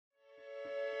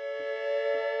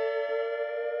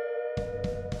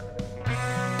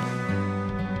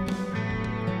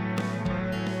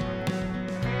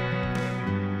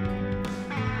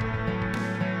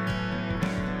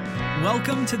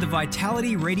Welcome to the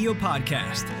Vitality Radio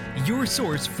Podcast, your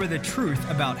source for the truth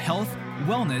about health,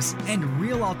 wellness, and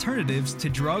real alternatives to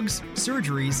drugs,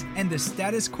 surgeries, and the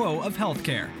status quo of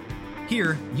healthcare.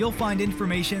 Here, you'll find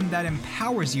information that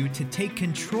empowers you to take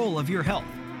control of your health.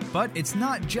 But it's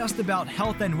not just about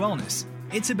health and wellness.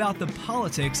 It's about the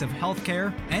politics of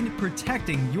healthcare and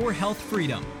protecting your health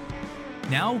freedom.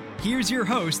 Now, here's your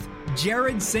host,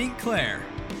 Jared St. Clair.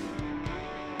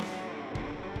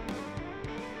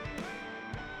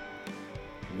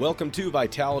 Welcome to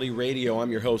Vitality Radio. I'm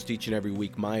your host each and every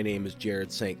week. My name is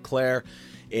Jared St. Clair,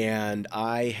 and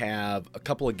I have a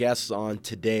couple of guests on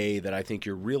today that I think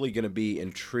you're really going to be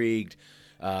intrigued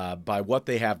by what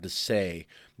they have to say.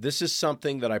 This is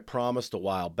something that I promised a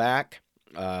while back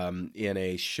in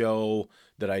a show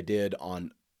that I did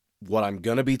on what I'm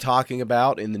going to be talking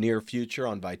about in the near future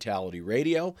on Vitality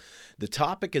Radio. The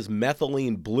topic is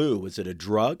methylene blue. Is it a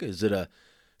drug? Is it a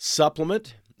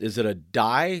supplement? Is it a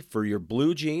dye for your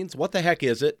blue jeans? What the heck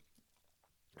is it?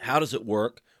 How does it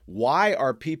work? Why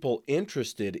are people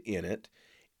interested in it?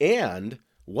 And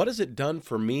what has it done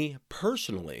for me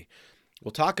personally?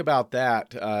 We'll talk about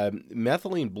that.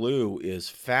 Methylene blue is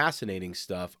fascinating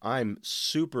stuff. I'm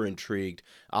super intrigued.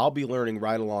 I'll be learning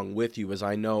right along with you as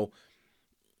I know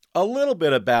a little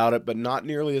bit about it, but not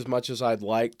nearly as much as I'd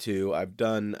like to. I've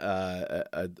done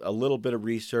a little bit of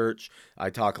research. I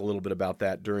talk a little bit about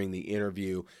that during the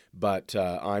interview, but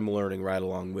I'm learning right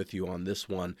along with you on this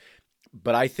one.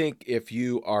 But I think if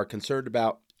you are concerned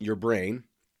about your brain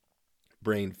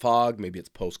fog, maybe it's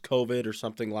post-COVID or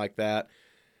something like that,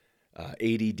 ADD,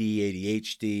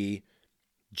 ADHD,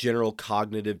 general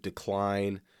cognitive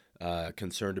decline,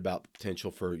 concerned about the potential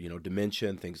for, dementia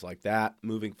and things like that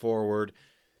moving forward,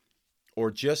 or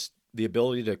just the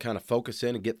ability to kind of focus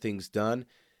in and get things done,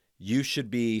 you should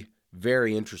be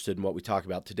very interested in what we talk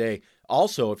about today.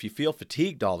 Also, if you feel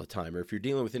fatigued all the time, or if you're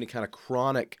dealing with any kind of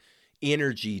chronic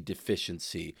energy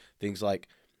deficiency, things like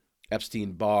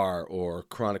Epstein-Barr or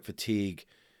chronic fatigue,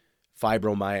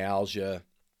 fibromyalgia,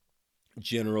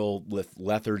 general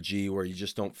lethargy, where you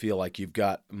just don't feel like you've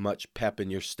got much pep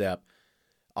in your step,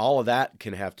 all of that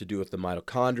can have to do with the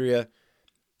mitochondria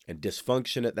and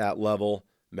dysfunction at that level.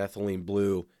 Methylene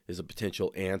blue is a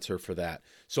potential answer for that.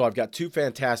 So I've got two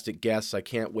fantastic guests I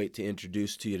can't wait to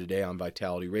introduce to you today on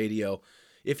Vitality Radio.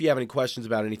 If you have any questions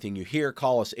about anything you hear,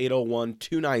 call us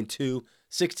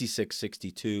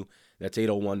 801-292-6662. That's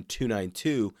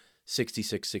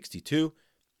 801-292-6662.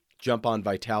 Jump on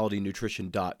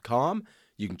vitalitynutrition.com.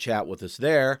 You can chat with us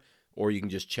there, or you can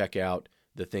just check out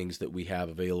the things that we have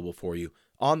available for you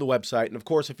on the website. And of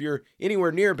course, if you're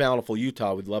anywhere near Bountiful,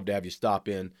 Utah, we'd love to have you stop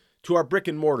in to our brick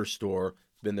and mortar store.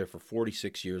 It's been there for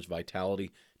 46 years,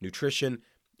 Vitality Nutrition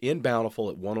in Bountiful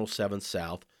at 107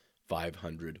 South,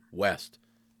 500 West.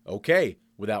 Okay,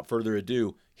 without further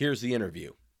ado, here's the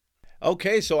interview.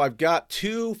 Okay, so I've got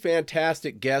two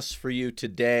fantastic guests for you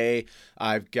today.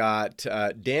 I've got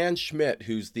Dan Schmidt,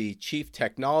 who's the Chief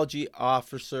Technology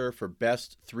Officer for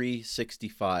Best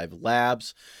 365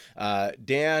 Labs.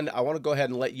 Dan, I want to go ahead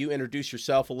and let you introduce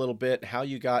yourself a little bit, how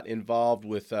you got involved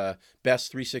with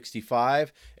Best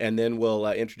 365, and then we'll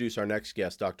introduce our next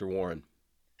guest, Dr. Warren.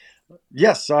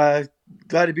 Yes,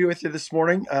 glad to be with you this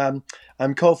morning. I'm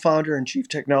co-founder and Chief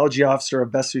Technology Officer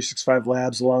of Best 365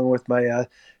 Labs, along with my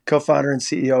co-founder and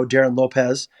CEO, Darren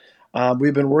Lopez.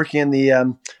 We've been working in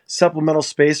the supplemental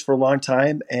space for a long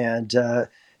time and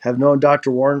have known Dr.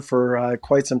 Warren for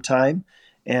quite some time,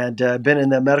 and been in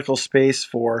the medical space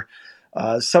for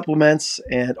supplements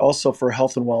and also for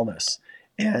health and wellness,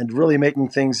 and really making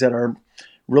things that are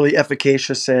really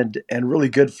efficacious and really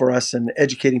good for us, and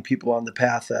educating people on the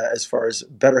path as far as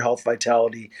better health,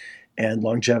 vitality, and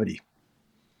longevity.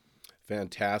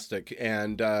 Fantastic.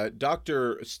 And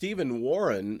Dr. Stephen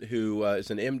Warren, who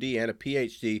is an MD and a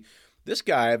PhD, this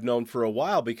guy I've known for a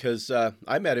while because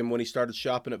I met him when he started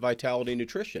shopping at Vitality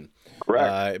Nutrition.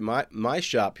 Correct. My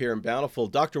shop here in Bountiful.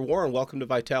 Dr. Warren, welcome to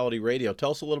Vitality Radio.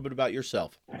 Tell us a little bit about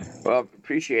yourself. Well,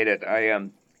 appreciate it. I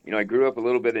grew up a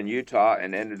little bit in Utah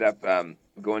and ended up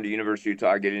going to University of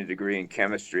Utah, getting a degree in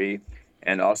chemistry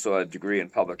and also a degree in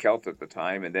public health at the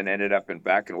time, and then ended up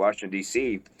back in Washington,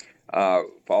 D.C.,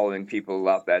 following people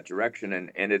out that direction,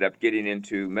 and ended up getting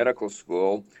into medical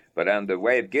school. But on the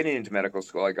way of getting into medical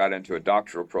school, I got into a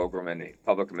doctoral program in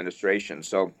public administration.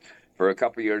 So for a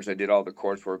couple of years, I did all the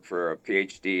coursework for a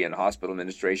PhD in hospital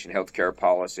administration, healthcare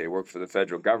policy. I worked for the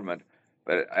federal government,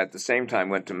 but at the same time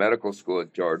went to medical school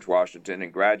at George Washington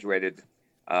and graduated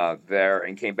there,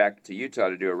 and came back to Utah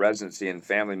to do a residency in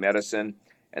family medicine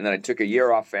And then I took a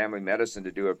year off family medicine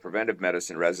to do a preventive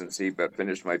medicine residency, but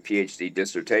finished my PhD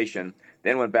dissertation.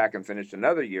 Then went back and finished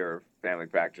another year of family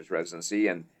practice residency.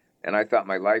 And I thought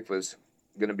my life was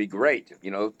going to be great,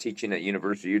 teaching at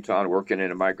University of Utah and working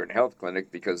in a migrant health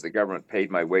clinic because the government paid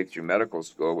my way through medical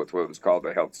school with what was called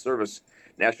the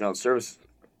National Health Service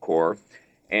Corps.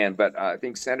 But I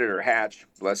think Senator Hatch,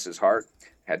 bless his heart,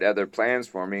 had other plans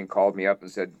for me and called me up and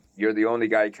said, "You're the only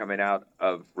guy coming out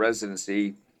of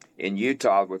residency in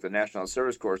Utah with a National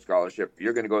Service Corps scholarship.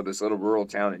 You're going to go to this little rural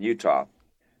town in Utah."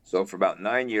 So for about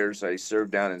 9 years, I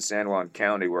served down in San Juan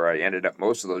County, where I ended up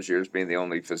most of those years being the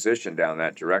only physician down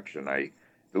that direction. I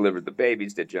delivered the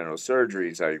babies, did general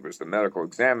surgeries. I was the medical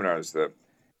examiner. I was the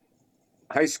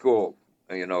high school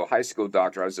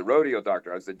doctor. I was the rodeo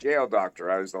doctor. I was the jail doctor.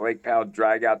 I was the Lake Powell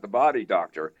drag out the body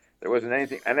doctor. There wasn't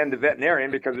anything. And then the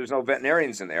veterinarian, because there's no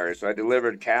veterinarians in the area. So I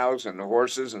delivered cows and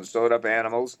horses and sewed up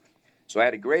animals. So I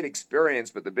had a great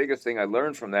experience, but the biggest thing I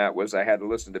learned from that was I had to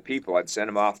listen to people. I'd send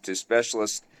them off to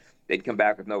specialists. They'd come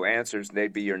back with no answers, and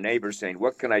they'd be your neighbors saying,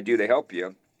 "What can I do to help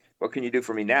you? What can you do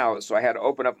for me now?" So I had to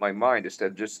open up my mind.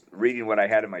 Instead of just reading what I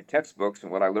had in my textbooks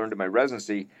and what I learned in my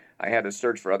residency, I had to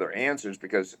search for other answers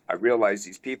because I realized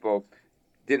these people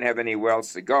didn't have anywhere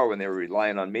else to go, and they were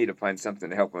relying on me to find something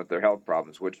to help them with their health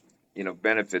problems, which,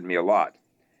 benefited me a lot.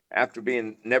 After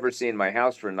never seeing my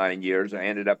house for 9 years, I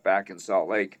ended up back in Salt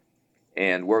Lake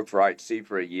and worked for IHC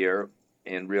for a year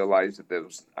and realized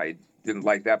that I didn't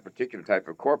like that particular type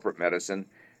of corporate medicine.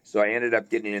 So I ended up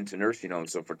getting into nursing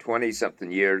homes. So for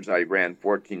 20-something years, I ran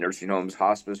 14 nursing homes,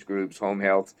 hospice groups, home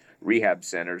health, rehab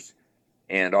centers,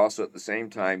 and also at the same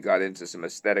time got into some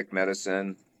aesthetic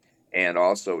medicine and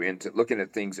also into looking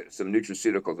at things, some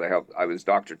nutraceuticals. I was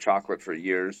Dr. Chocolate for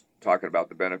years, talking about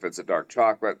the benefits of dark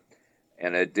chocolate,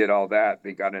 and I did all that.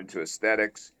 They got into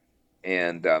aesthetics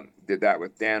and did that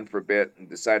with Dan for a bit and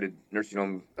decided nursing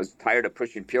home, I was tired of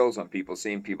pushing pills on people,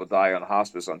 seeing people die on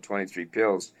hospice on 23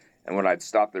 pills. And when I'd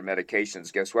stop their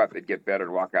medications, guess what? They'd get better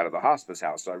and walk out of the hospice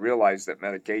house. So I realized that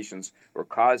medications were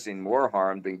causing more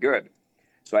harm than good.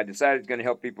 So I decided I was going to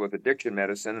help people with addiction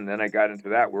medicine. And then I got into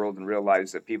that world and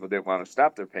realized that people didn't want to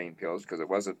stop their pain pills because it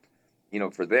wasn't,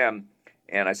 for them.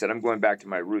 And I said, I'm going back to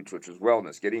my roots, which was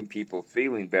wellness, getting people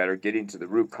feeling better, getting to the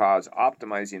root cause,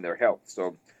 optimizing their health.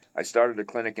 So I started a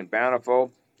clinic in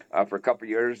Bountiful for a couple of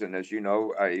years. And as you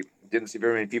know, I didn't see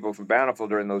very many people from Bountiful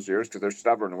during those years because they're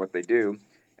stubborn in what they do.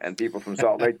 And people from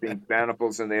Salt Lake think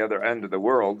Bountiful's in the other end of the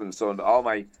world. And so all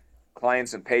my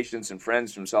clients and patients and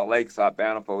friends from Salt Lake thought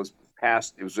Bountiful was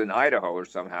past, it was in Idaho or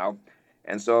somehow.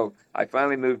 And so I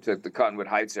finally moved to the Cottonwood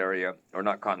Heights area, or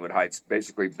not Cottonwood Heights,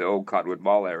 basically the old Cottonwood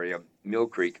Mall area, Mill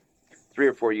Creek, 3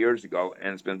 or 4 years ago.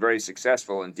 And it's been very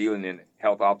successful in dealing in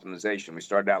health optimization. We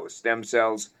started out with stem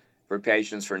cells for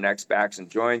patients for necks, backs, and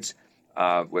joints,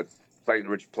 with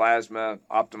platelet-rich plasma,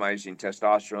 optimizing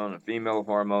testosterone and female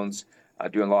hormones,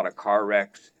 doing a lot of car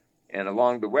wrecks, and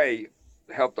along the way,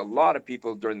 helped a lot of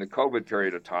people during the COVID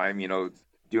period of time,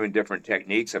 doing different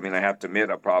techniques. I mean, I have to admit,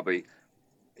 I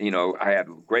had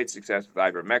great success with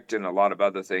ivermectin, a lot of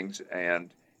other things,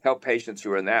 and help patients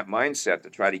who are in that mindset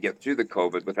to try to get through the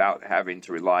COVID without having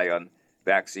to rely on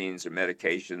vaccines or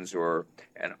medications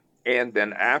and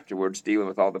then afterwards dealing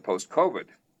with all the post-COVID.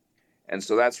 And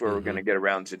so that's where we're going to get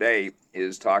around today,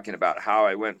 is talking about how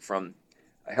I went from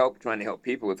trying to help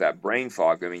people with that brain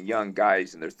fog. I mean, young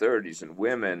guys in their 30s and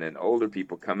women and older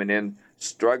people coming in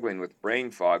struggling with brain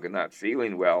fog and not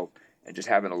feeling well and just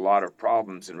having a lot of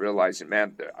problems and realizing,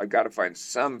 man, I got to find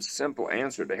some simple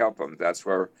answer to help them. That's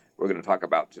where we're going to talk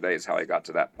about today, is how I got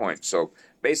to that point. So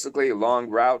basically a long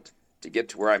route to get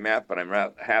to where I'm at, but I'm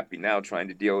happy now trying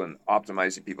to deal in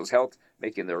optimizing people's health,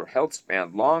 making their health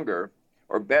span longer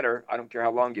or better. I don't care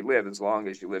how long you live, as long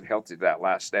as you live healthy to that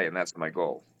last day, and that's my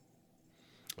goal.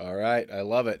 All right. I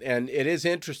love it. And it is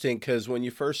interesting because when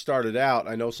you first started out,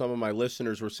 I know some of my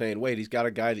listeners were saying, wait, he's got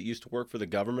a guy that used to work for the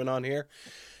government on here.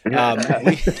 We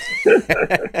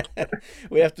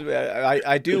have to,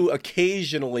 I do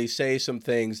occasionally say some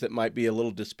things that might be a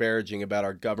little disparaging about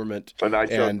our government so do I.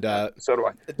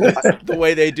 The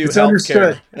way they do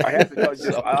healthcare. I have to tell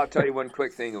you, I'll tell you one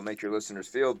quick thing that will make your listeners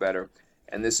feel better.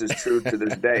 And this is true to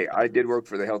this day. I did work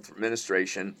for the Health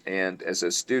Administration, and as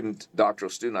a doctoral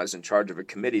student, I was in charge of a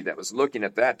committee that was looking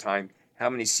at that time how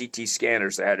many CT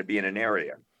scanners there had to be in an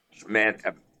area,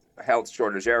 a health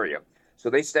shortage area. So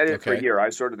they studied it for a year. I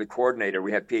was sort of the coordinator.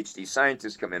 We had PhD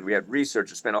scientists come in. We had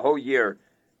researchers spent a whole year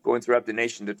going throughout the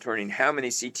nation determining how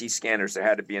many CT scanners there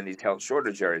had to be in these health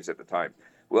shortage areas at the time.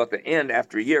 Well, at the end,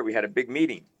 after a year, we had a big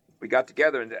meeting. We got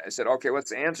together and I said, okay,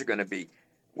 what's the answer going to be?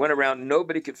 went around,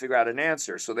 nobody could figure out an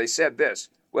answer. So they said this,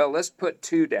 well, let's put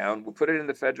 2 down. We'll put it in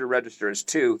the Federal Register as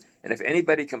 2. And if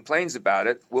anybody complains about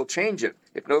it, we'll change it.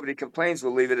 If nobody complains,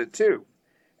 we'll leave it at 2.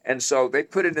 And so they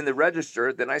put it in the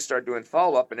register. Then I started doing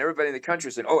follow-up, and everybody in the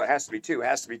country said, oh, it has to be 2, it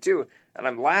has to be 2. And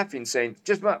I'm laughing, saying,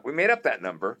 just what? We made up that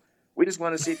number. We just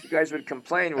want to see if you guys would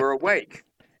complain. We're awake.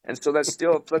 And so that's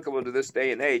still applicable to this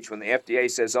day and age when the FDA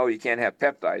says, oh, you can't have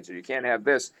peptides or you can't have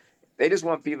this. They just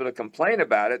want people to complain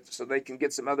about it so they can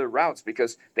get some other routes,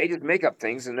 because they just make up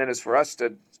things, and then it's for us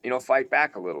to, fight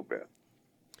back a little bit.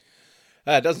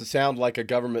 It doesn't sound like a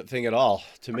government thing at all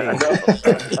to me.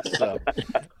 So,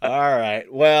 all right.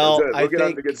 Well, we'll get on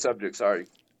to the good subject. Sorry.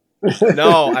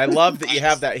 No, I love that you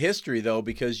have that history, though,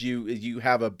 because you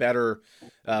have a better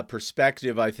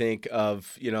perspective, I think,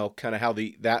 of kind of how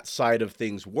that side of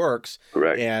things works.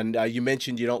 Correct. And you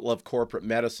mentioned you don't love corporate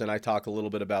medicine. I talk a little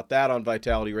bit about that on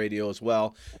Vitality Radio as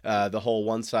well. The whole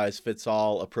one size fits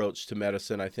all approach to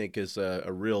medicine, I think, is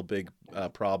a real big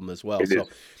problem as well. So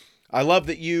I love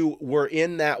that you were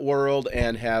in that world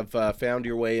and have found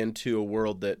your way into a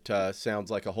world that sounds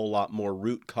like a whole lot more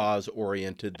root cause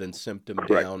oriented than symptom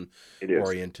down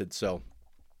oriented. So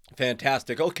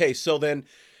fantastic. Okay, so then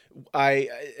I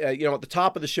at the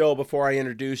top of the show before I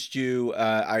introduced you,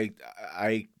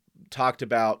 I talked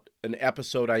about an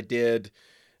episode I did.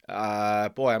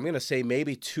 I'm going to say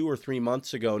maybe 2 or 3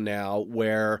 months ago now,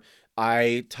 where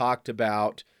I talked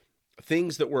about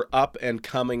things that were up and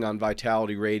coming on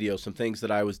Vitality Radio, some things that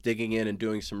I was digging in and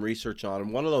doing some research on.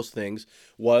 And one of those things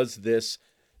was this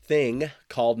thing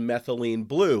called Methylene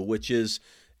Blue, which is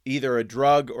either a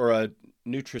drug or a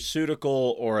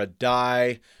nutraceutical or a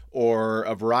dye or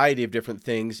a variety of different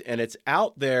things. And it's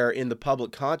out there in the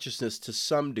public consciousness to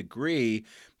some degree,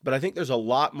 but I think there's a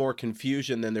lot more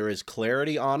confusion than there is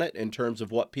clarity on it in terms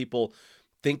of what people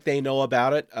think they know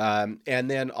about it. And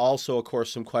then also, of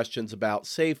course, some questions about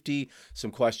safety, some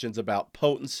questions about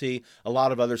potency, a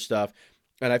lot of other stuff.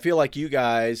 And I feel like you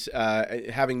guys,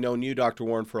 having known you, Dr.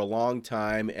 Warren, for a long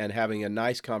time and having a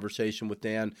nice conversation with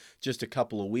Dan just a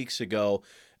couple of weeks ago,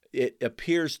 it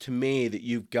appears to me that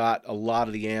you've got a lot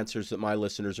of the answers that my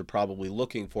listeners are probably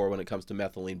looking for when it comes to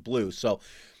Methylene Blue. So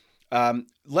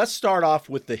let's start off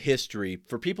with the history.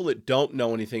 For people that don't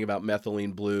know anything about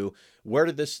Methylene Blue, where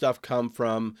did this stuff come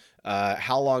from?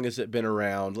 How long has it been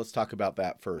around? Let's talk about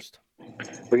that first.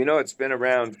 Well, it's been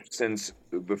around since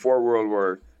before World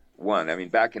War I. I mean,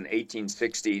 back in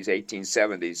 1860s,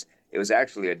 1870s, it was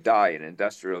actually a dye, an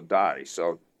industrial dye.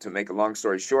 So to make a long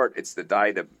story short, it's the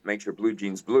dye that makes your blue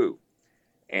jeans blue.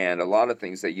 And a lot of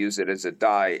things, they use it as a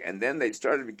dye. And then they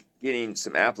started getting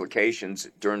some applications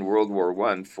during World War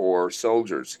I for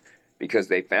soldiers, because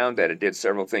they found that it did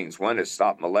several things. One, it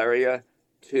stopped malaria.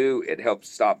 2, it helped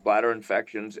stop bladder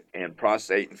infections and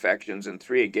prostate infections. And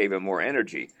 3, it gave them more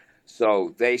energy.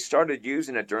 So they started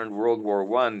using it during World War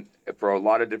I for a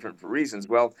lot of different reasons.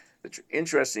 Well, the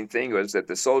interesting thing was that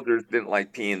the soldiers didn't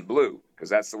like peeing blue, because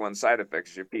that's the one side effect,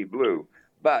 is you pee blue.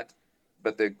 But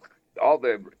the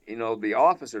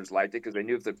officers liked it, because they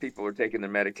knew if the people were taking their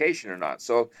medication or not.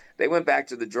 So they went back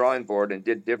to the drawing board and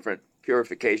did different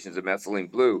purifications of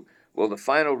methylene blue. Well, the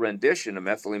final rendition of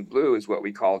methylene blue is what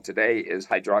we call today is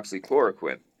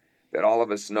hydroxychloroquine, that all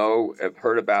of us know, have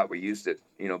heard about. We used it,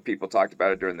 people talked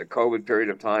about it during the COVID period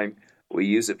of time. We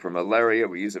use it for malaria.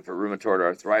 We use it for rheumatoid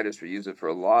arthritis. We use it for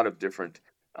a lot of different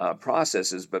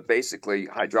processes. But basically,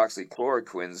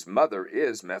 hydroxychloroquine's mother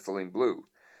is methylene blue.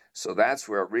 So that's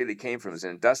where it really came from, as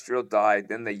an industrial dye.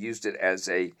 Then they used it as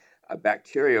a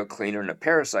bacterial cleaner and a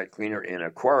parasite cleaner in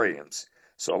aquariums.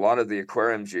 So a lot of the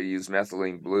aquariums, you use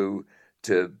methylene blue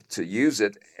to use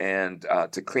it and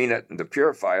to clean it and to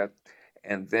purify it.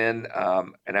 And then,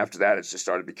 and after that, it's just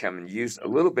started becoming used a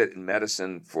little bit in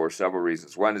medicine for several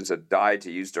reasons. One is a dye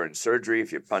to use during surgery.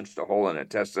 If you punched a hole in an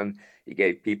intestine, you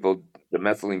gave people the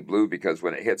methylene blue, because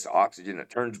when it hits oxygen, it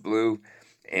turns blue,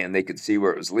 and they could see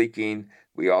where it was leaking.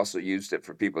 We also used it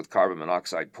for people with carbon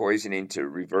monoxide poisoning to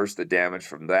reverse the damage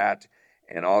from that.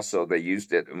 And also they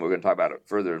used it, and we're going to talk about it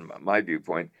further in my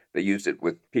viewpoint, they used it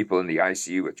with people in the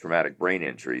ICU with traumatic brain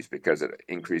injuries, because it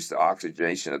increased the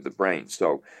oxygenation of the brain.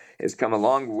 So it's come a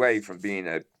long way from being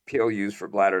a pill used for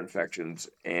bladder infections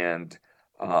and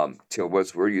till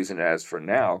what we're using it as for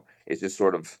now. It's just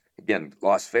sort of, again,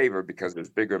 lost favor, because there's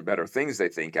bigger and better things they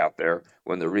think out there,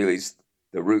 when the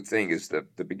root thing is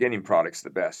the beginning product's the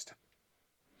best.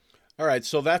 All right,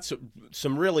 so that's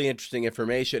some really interesting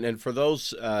information. And for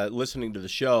those listening to the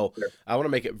show, I want to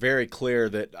make it very clear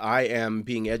that I am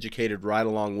being educated right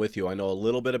along with you. I know a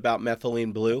little bit about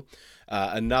methylene blue,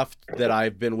 enough that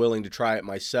I've been willing to try it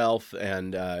myself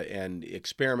and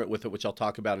experiment with it, which I'll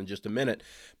talk about in just a minute.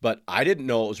 But I didn't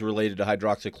know it was related to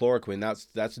hydroxychloroquine.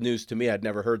 That's news to me. I'd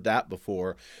never heard that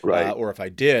before, Right. or if I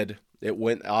did, it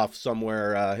went off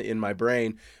somewhere in my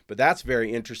brain. But that's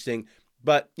very interesting.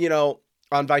 But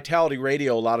on Vitality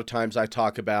Radio, a lot of times I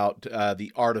talk about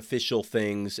the artificial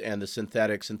things and the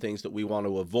synthetics and things that we want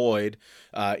to avoid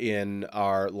in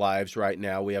our lives right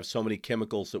now. We have so many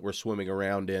chemicals that we're swimming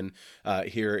around in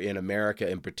here in America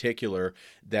in particular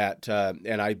that,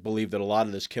 and I believe that a lot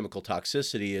of this chemical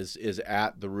toxicity is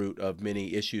at the root of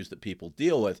many issues that people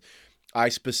deal with. I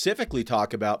specifically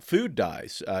talk about food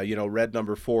dyes, red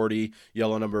number 40,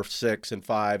 yellow number 6 and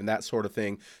 5, and that sort of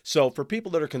thing. So for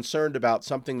people that are concerned about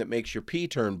something that makes your pee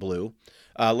turn blue,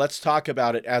 let's talk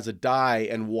about it as a dye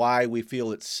and why we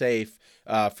feel it's safe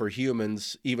for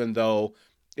humans, even though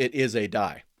it is a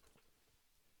dye.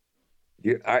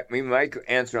 My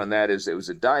answer on that is it was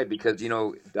a dye because,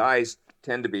 dyes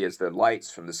tend to be as the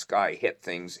lights from the sky hit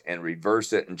things and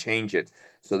reverse it and change it.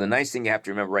 So the nice thing you have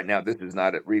to remember right now, this is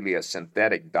not really a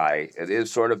synthetic dye. It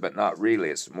is sort of, but not really.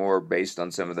 It's more based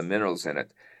on some of the minerals in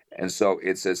it. And so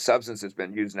it's a substance that's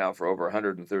been used now for over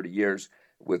 130 years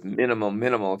with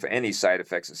minimal, if any, side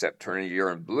effects except turning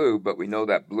urine blue. But we know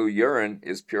that blue urine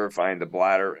is purifying the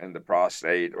bladder and the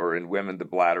prostate, or in women, the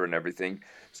bladder and everything.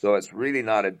 So it's really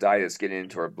not a dye that's getting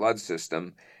into our blood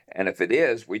system. And if it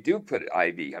is, we do put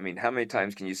IV. I mean, how many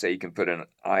times can you say you can put an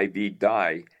IV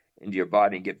dye into your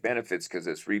body and get benefits because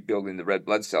it's rebuilding the red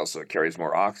blood cells so it carries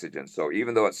more oxygen? So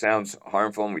even though it sounds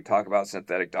harmful and we talk about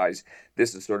synthetic dyes,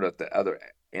 this is sort of the other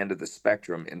end of the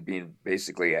spectrum in being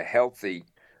basically a healthy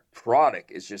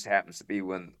product. It just happens to be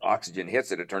when oxygen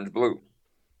hits it, it turns blue.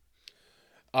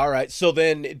 All right. So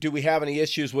then do we have any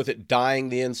issues with it dyeing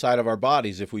the inside of our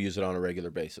bodies if we use it on a regular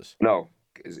basis? No.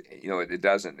 It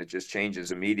doesn't. It just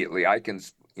changes immediately. I can,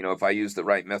 if I use the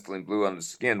right methylene blue on the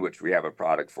skin, which we have a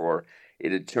product for,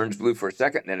 it turns blue for a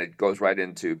second, and then it goes right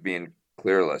into being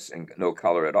clearless and no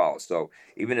color at all. So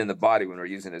even in the body, when we're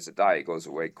using it as a dye, it goes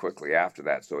away quickly after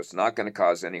that. So it's not going to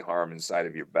cause any harm inside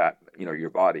of your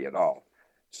body at all.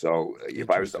 So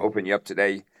if I was to open you up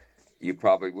today, you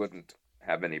probably wouldn't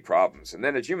have any problems. And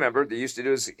then, as you remember, they used to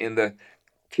do this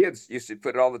kids used to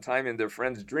put it all the time in their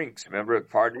friends' drinks. Remember at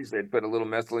parties, they'd put a little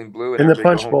methylene blue in the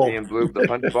punch bowl. In blue, the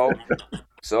punch bowl.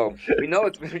 So we know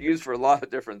it's been used for a lot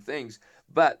of different things,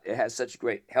 but it has such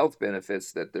great health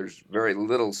benefits that there's very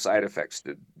little side effects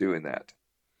to doing that,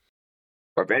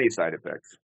 or if any side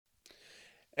effects.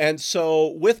 And so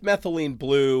with methylene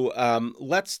blue,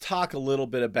 let's talk a little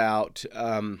bit about,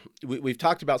 we've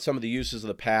talked about some of the uses of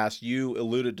the past. You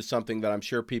alluded to something that I'm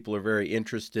sure people are very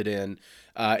interested in.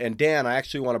 And Dan, I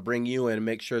actually want to bring you in and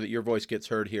make sure that your voice gets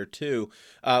heard here too.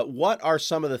 What are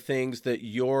some of the things that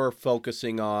you're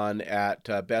focusing on at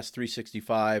Best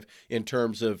 365 in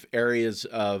terms of areas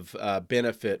of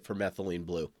benefit for methylene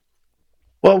blue?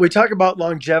 Well, we talk about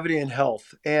longevity and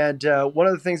health. And one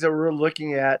of the things that we're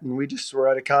looking at, and we just were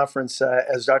at a conference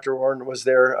as Dr. Warren was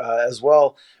there as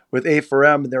well with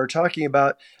A4M, and they were talking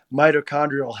about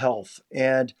mitochondrial health.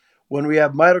 And when we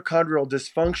have mitochondrial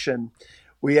dysfunction,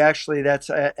 we actually,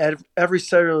 that's at every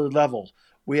cellular level.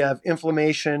 We have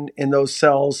inflammation in those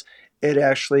cells. It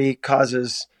actually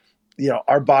causes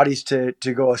our bodies to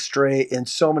go astray in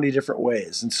so many different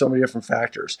ways and so many different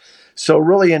factors. So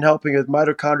really in helping with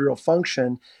mitochondrial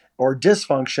function or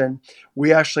dysfunction,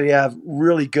 we actually have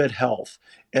really good health.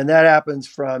 And that happens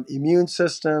from immune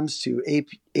systems to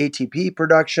ATP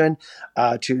production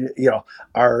to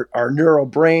our neural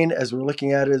brain as we're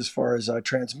looking at it as far as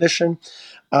transmission.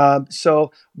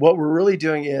 So what we're really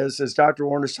doing is, as Dr.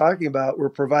 Warren is talking about, we're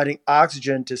providing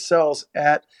oxygen to cells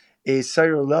at a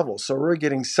cellular level. So we're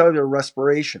getting cellular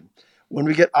respiration. When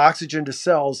we get oxygen to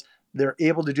cells, they're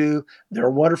able to do their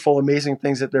wonderful, amazing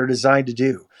things that they're designed to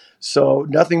do. So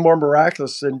nothing more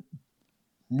miraculous than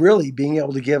really being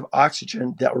able to give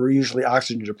oxygen that we're usually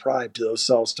oxygen deprived to those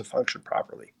cells to function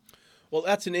properly. Well,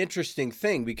 that's an interesting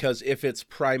thing because if it's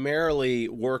primarily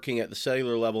working at the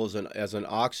cellular level as an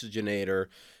oxygenator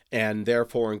and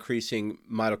therefore increasing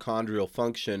mitochondrial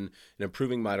function and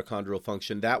improving mitochondrial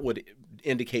function, that would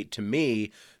indicate to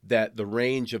me that the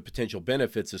range of potential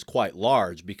benefits is quite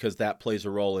large because that plays a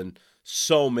role in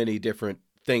so many different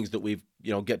things that we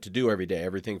get to do every day,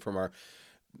 everything from our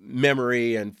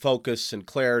memory and focus and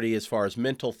clarity as far as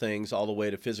mental things all the way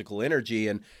to physical energy.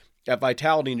 And at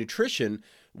Vitality Nutrition,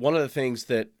 one of the things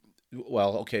that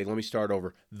well, okay, let me start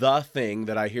over. The thing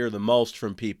that I hear the most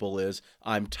from people is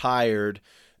I'm tired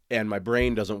and my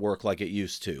brain doesn't work like it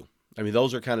used to. I mean,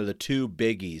 those are kind of the two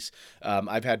biggies.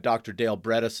 I've had Dr. Dale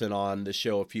Bredesen on the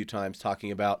show a few times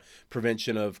talking about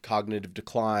prevention of cognitive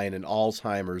decline and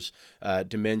Alzheimer's,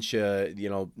 dementia,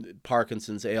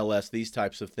 Parkinson's, ALS, these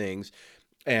types of things.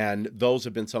 And those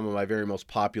have been some of my very most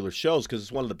popular shows because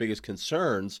it's one of the biggest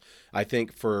concerns, I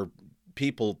think, for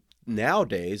people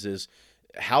nowadays is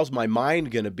how's my mind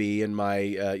going to be in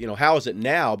my, how is it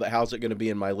now, but how's it going to be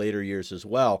in my later years as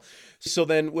well? So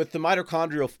then with the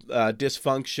mitochondrial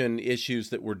dysfunction issues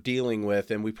that we're dealing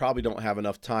with, and we probably don't have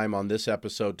enough time on this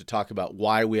episode to talk about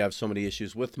why we have so many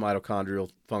issues with mitochondrial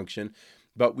function,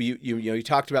 but you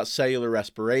talked about cellular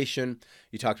respiration,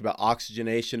 you talked about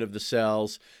oxygenation of the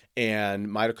cells and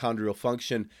mitochondrial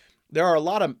function. There are a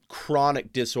lot of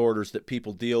chronic disorders that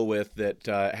people deal with that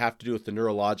have to do with the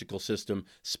neurological system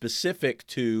specific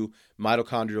to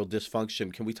mitochondrial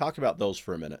dysfunction. Can we talk about those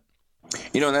for a minute?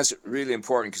 And that's really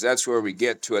important because that's where we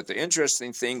get to it. The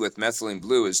interesting thing with methylene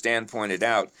blue, as Dan pointed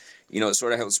out, it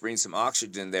sort of helps bring some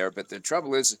oxygen there. But the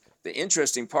trouble is, the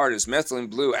interesting part is methylene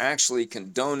blue actually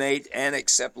can donate and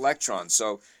accept electrons.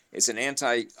 So it's an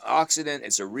antioxidant,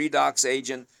 it's a redox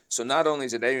agent. So not only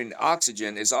is it adding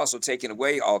oxygen, it's also taking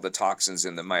away all the toxins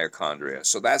in the mitochondria.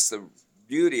 So that's the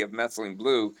beauty of methylene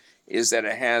blue, is that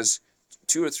it has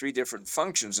 2 or 3 different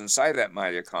functions inside that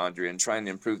mitochondria and trying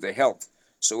to improve the health.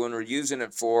 So when we're using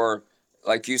it for,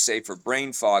 like you say, for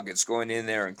brain fog, it's going in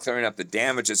there and clearing up the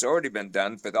damage that's already been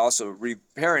done, but also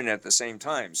repairing it at the same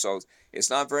time. So it's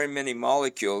not very many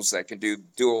molecules that can do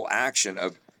dual action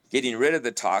of getting rid of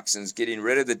the toxins, getting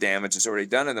rid of the damage that's already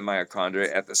done in the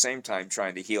mitochondria, at the same time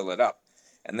trying to heal it up.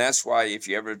 And that's why if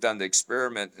you ever done the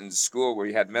experiment in school where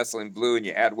you had methylene blue and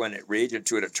you add one reagent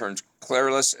to it, it turns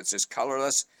colorless, it's just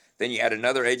colorless. Then you add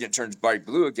another agent, it turns bright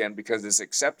blue again because it's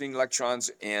accepting electrons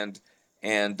and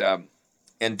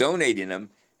donating them.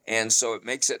 And so it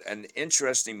makes it an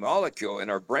interesting molecule in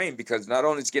our brain because not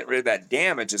only is it getting rid of that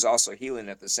damage, it's also healing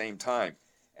at the same time.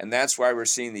 And that's why we're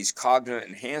seeing these cognitive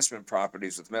enhancement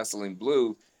properties with methylene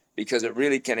blue, because it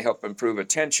really can help improve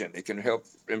attention. It can help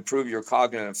improve your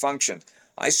cognitive function.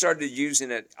 I started using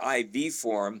it IV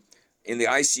form in the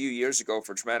ICU years ago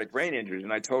for traumatic brain injuries,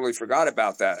 and I totally forgot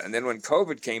about that. And then when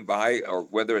COVID came by, or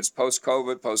whether it's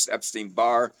post-COVID,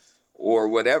 post-Epstein-Barr, or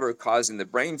whatever causing the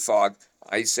brain fog,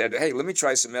 I said, hey, let me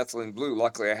try some methylene blue.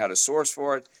 Luckily, I had a source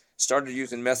for it. Started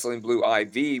using methylene blue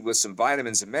IV with some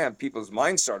vitamins, and man, people's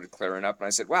minds started clearing up. And I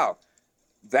said, wow,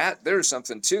 there's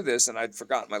something to this. And I'd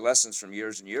forgotten my lessons from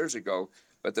years and years ago.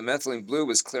 But the methylene blue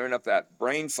was clearing up that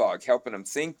brain fog, helping them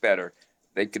think better.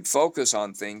 They could focus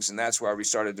on things, and that's why we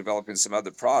started developing some other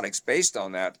products based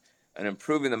on that and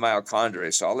improving the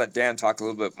mitochondria. So I'll let Dan talk a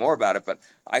little bit more about it. But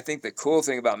I think the cool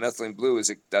thing about methylene blue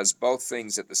is it does both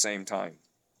things at the same time.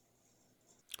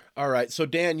 All right. So,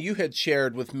 Dan, you had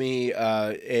shared with me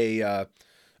a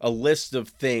list of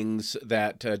things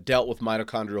that dealt with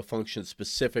mitochondrial function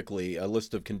specifically, a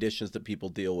list of conditions that people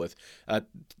deal with.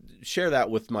 Share that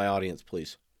with my audience,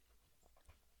 please.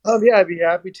 Yeah, I'd be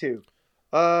happy to.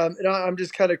 And I'm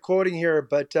just kind of quoting here,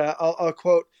 but I'll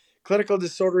quote, clinical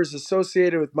disorders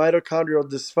associated with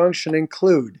mitochondrial dysfunction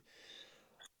include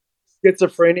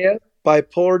schizophrenia,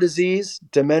 bipolar disease,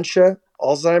 dementia,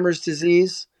 Alzheimer's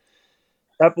disease,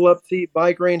 epilepsy,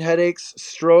 migraine headaches,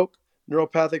 stroke,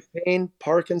 neuropathic pain,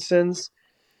 Parkinson's,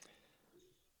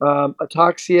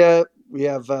 ataxia. We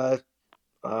have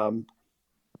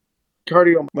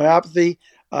cardiomyopathy,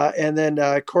 and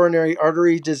then coronary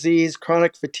artery disease,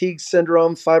 chronic fatigue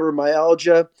syndrome,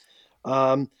 fibromyalgia,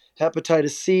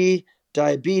 hepatitis C,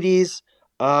 diabetes,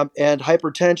 and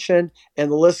hypertension,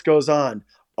 and the list goes on.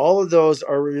 All of those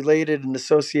are related and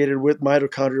associated with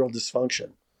mitochondrial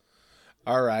dysfunction.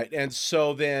 All right. And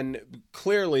so then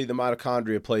clearly the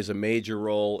mitochondria plays a major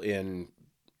role in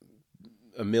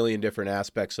a million different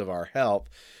aspects of our health.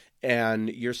 And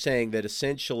you're saying that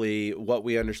essentially what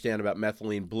we understand about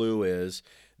methylene blue is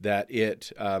that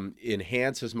it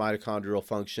enhances mitochondrial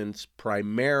functions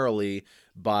primarily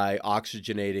by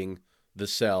oxygenating the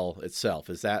cell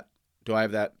itself. Do I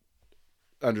have that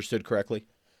understood correctly?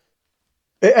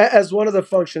 As one of the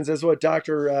functions, as what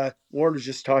Dr. Warren was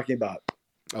just talking about.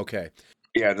 Okay.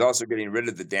 Yeah, it's also getting rid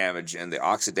of the damage and the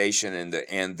oxidation and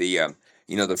the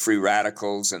the free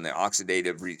radicals and the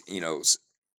oxidative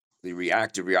the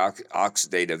reactive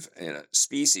oxidative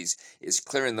species, is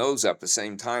clearing those up the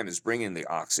same time as bringing the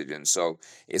oxygen. So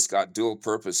it's got dual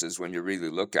purposes when you really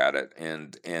look at it.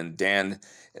 And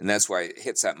that's why it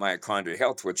hits that mitochondrial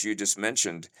health, which you just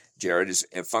mentioned, Jared, is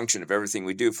a function of everything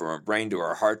we do, from our brain to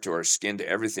our heart to our skin to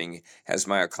everything has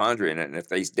mitochondria in it. And if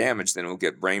they's damaged, then we'll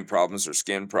get brain problems or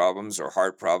skin problems or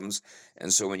heart problems.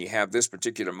 And so when you have this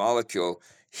particular molecule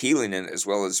healing it as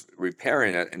well as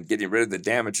repairing it and getting rid of the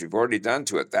damage we've already done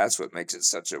to it, that's what makes it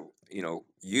such a,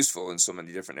 useful in so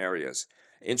many different areas.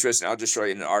 Interesting. I'll just show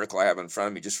you an article I have in front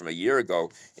of me just from a year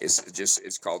ago.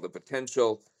 It's called the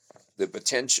potentials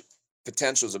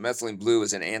of methylene blue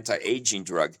as an anti-aging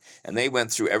drug. And they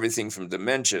went through everything from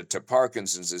dementia to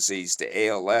Parkinson's disease to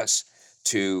ALS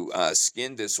to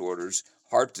skin disorders,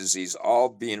 heart disease, all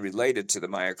being related to the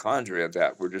mitochondria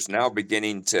that we're just now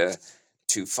beginning to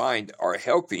find are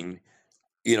helping,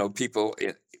 people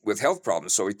with health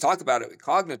problems. So we talk about it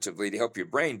cognitively to help your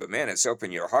brain, but man, it's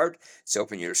helping your heart, it's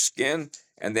helping your skin,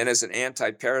 and then as an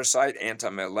anti-parasite,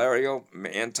 anti-malarial,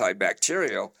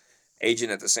 antibacterial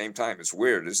agent at the same time. It's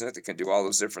weird, isn't it? It can do all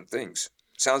those different things.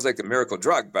 Sounds like a miracle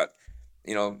drug, but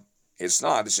it's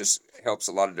not. It just helps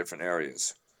a lot of different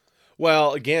areas.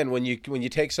 Well, again, when you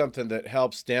take something that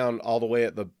helps down all the way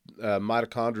at the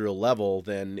mitochondrial level,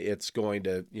 then it's going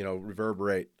to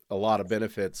reverberate a lot of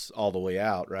benefits all the way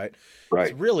out, right?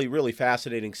 Right. It's really, really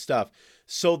fascinating stuff.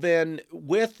 So then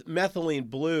with methylene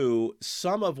blue,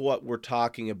 some of what we're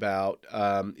talking about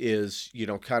is,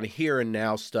 kind of here and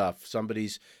now stuff.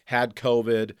 Somebody's had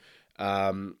COVID.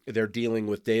 They're dealing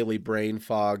with daily brain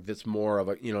fog that's more of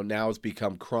a, now it's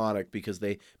become chronic because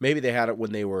maybe they had it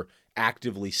when they were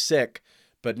actively sick,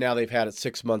 but now they've had it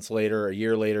 6 months later, a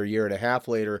year later, year and a half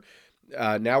later.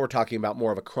 Now we're talking about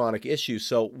more of a chronic issue.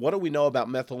 So what do we know about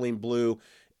methylene blue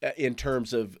in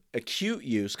terms of acute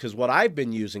use? Because what I've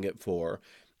been using it for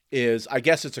is, I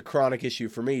guess it's a chronic issue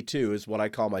for me too, is what I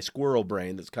call my squirrel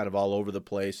brain that's kind of all over the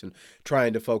place and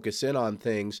trying to focus in on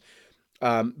things.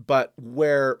 But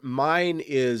where mine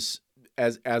is,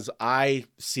 as I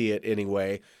see it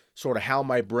anyway, sort of how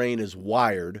my brain is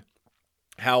wired,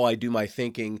 how I do my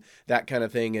thinking, that kind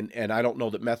of thing. And I don't know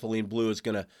that methylene blue is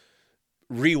going to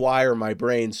rewire my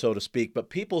brain, so to speak, but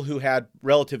people who had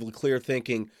relatively clear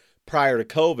thinking prior to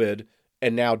COVID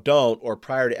and now don't, or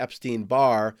prior to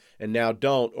Epstein-Barr and now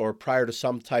don't, or prior to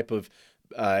some type of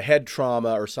head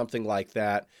trauma or something like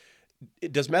that,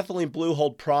 does methylene blue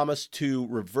hold promise to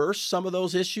reverse some of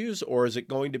those issues, or is it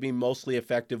going to be mostly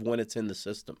effective when it's in the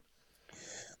system?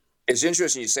 It's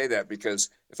interesting you say that, because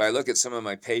if I look at some of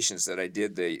my patients that I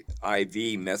did the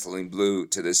IV methylene blue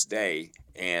to this day,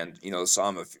 and saw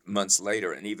him months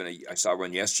later, and even I saw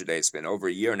one yesterday. It's been over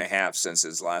a year and a half since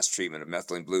his last treatment of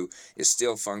methylene blue. Is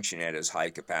still functioning at his high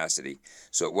capacity.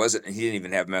 So it wasn't. He didn't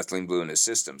even have methylene blue in his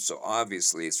system. So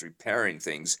obviously, it's repairing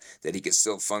things that he could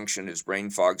still function. His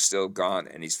brain fog's still gone,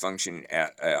 and he's functioning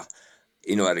at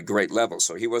at a great level.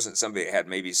 So he wasn't somebody that had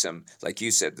maybe some, like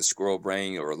you said, the squirrel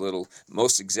brain or a little.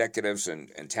 Most executives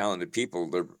and talented people,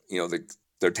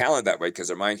 they're talented that way because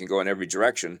their mind can go in every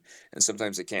direction, and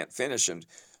sometimes they can't finish. And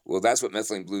well, that's what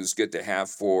methylene blue is good to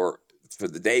have for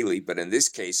the daily. But in this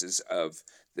cases of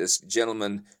this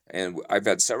gentleman, and I've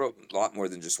had a lot more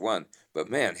than just one, but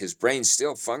man, his brain's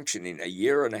still functioning a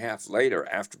year and a half later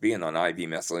after being on IV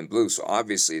methylene blue. So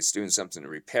obviously it's doing something to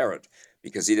repair it,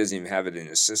 because he doesn't even have it in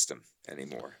his system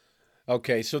anymore.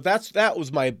 Okay, so that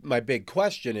was my big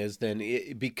question is then,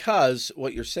 because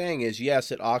what you're saying is,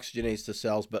 yes, it oxygenates the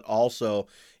cells, but also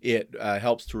it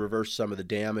helps to reverse some of the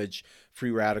damage,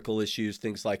 free radical issues,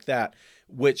 things like that,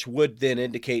 which would then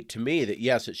indicate to me that,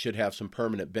 yes, it should have some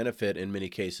permanent benefit in many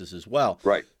cases as well.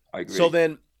 Right, I agree. So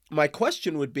then my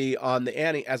question would be on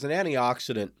as an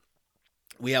antioxidant,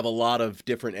 we have a lot of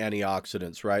different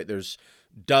antioxidants, right? There's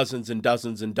dozens and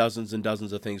dozens and dozens and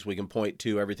dozens of things we can point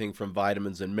to, everything from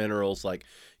vitamins and minerals like,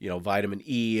 vitamin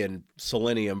E and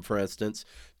selenium, for instance,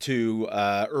 to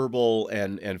herbal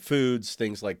and foods,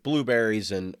 things like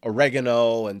blueberries and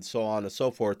oregano and so on and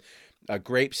so forth,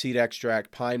 grape seed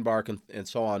extract, pine bark, and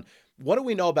so on. What do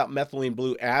we know about methylene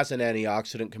blue as an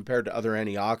antioxidant compared to other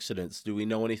antioxidants? Do we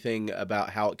know anything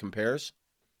about how it compares?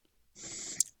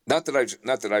 Not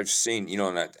that I've seen, in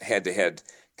a head-to-head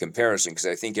comparison, because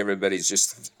I think everybody's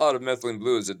just thought of methylene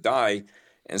blue as a dye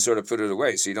and sort of put it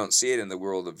away. So you don't see it in the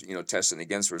world of, testing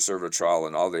against resveratrol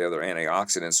and all the other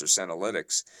antioxidants or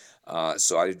senolytics.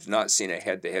 So I've not seen a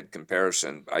head-to-head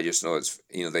comparison. I just know it's,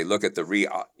 they look at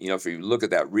if you look at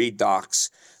that redox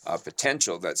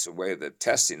potential, that's the way they're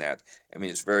testing that. I mean,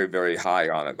 it's very, very high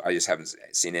on it. I just haven't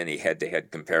seen any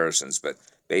head-to-head comparisons, but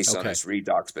based on its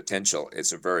redox potential,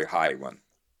 it's a very high one.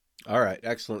 All right,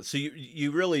 excellent. So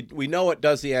you really, we know it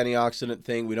does the antioxidant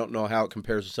thing. We don't know how it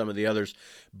compares to some of the others,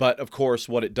 but of course,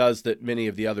 what it does that many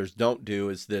of the others don't do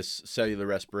is this cellular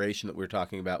respiration that we're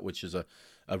talking about, which is a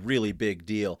really big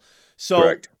deal. So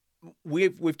Correct.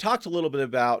 we've talked a little bit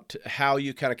about how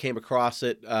you kind of came across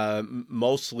it,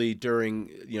 mostly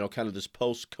during kind of this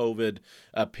post-COVID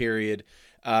period.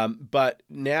 But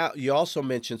now you also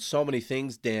mentioned so many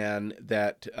things, Dan,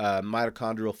 that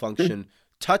mitochondrial function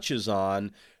touches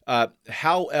on.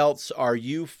 How else are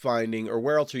you finding, or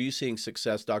where else are you seeing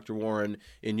success, Dr. Warren,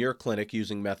 in your clinic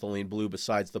using methylene blue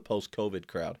besides the post-COVID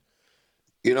crowd?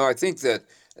 I think that,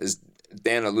 as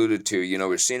Dan alluded to,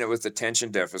 we're seeing it with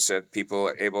attention deficit, people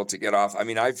are able to get off. I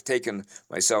mean, I've taken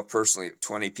myself personally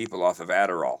 20 people off of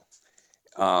Adderall.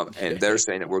 And they're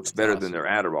saying it works better than their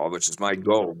Adderall, which is my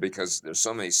goal, because there's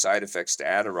so many side effects to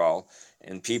Adderall,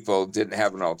 and people didn't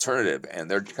have an alternative. And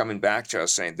they're coming back to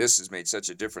us saying this has made such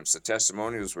a difference. The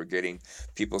testimonials we're getting,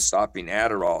 people stopping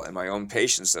Adderall, and my own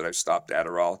patients that I've stopped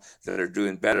Adderall that are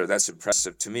doing better. That's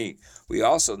impressive to me. We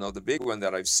also know the big one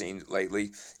that I've seen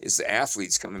lately is the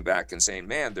athletes coming back and saying,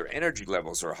 man, their energy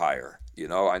levels are higher.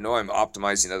 I know I'm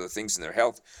optimizing other things in their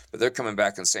health, but they're coming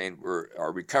back and saying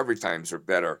our recovery times are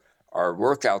better. Our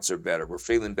workouts are better. We're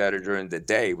feeling better during the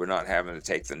day. We're not having to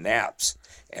take the naps.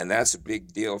 And that's a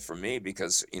big deal for me,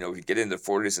 because, if you get into the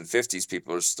 40s and 50s,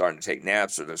 people are starting to take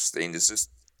naps, or they're saying, is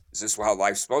this how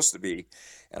life's supposed to be?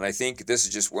 And I think this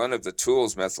is just one of the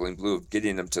tools, methylene blue, of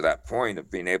getting them to that point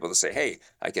of being able to say, hey,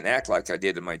 I can act like I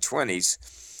did in my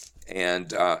 20s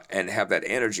and have that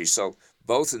energy. So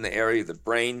both in the area of the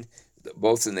brain,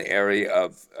 both in the area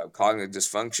of cognitive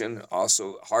dysfunction,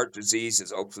 also heart disease.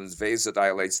 It opens,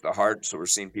 vasodilates the heart. So we're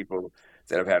seeing people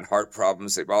that have had heart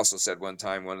problems. They've also said one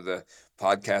time, one of the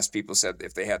podcast people said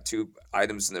if they had two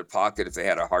items in their pocket, if they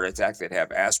had a heart attack, they'd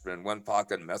have aspirin in one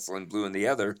pocket and methylene blue in the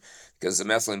other, because the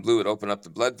methylene blue would open up the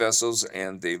blood vessels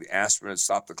and the aspirin would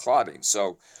stop the clotting.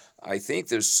 So I think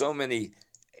there's so many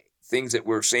things that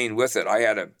we're seeing with it. I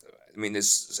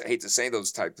hate to say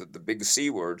those types of the big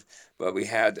C word, but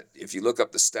if you look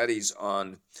up the studies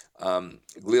on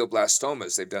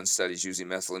glioblastomas, they've done studies using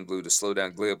methylene blue to slow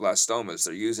down glioblastomas.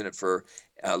 They're using it for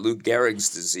Lou Gehrig's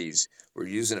disease. We're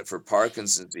using it for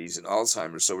Parkinson's disease and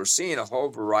Alzheimer's. So we're seeing a whole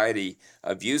variety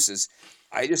of uses.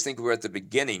 I just think we're at the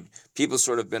beginning. People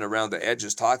sort of been around the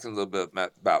edges talking a little bit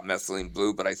about methylene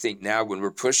blue, but I think now when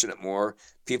we're pushing it more,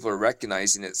 people are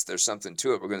recognizing there's something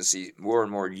to it. We're going to see more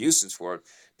and more uses for it,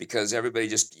 because everybody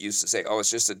just used to say, oh, it's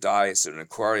just a dye, it's an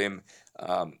aquarium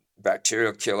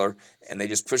bacterial killer, and they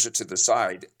just push it to the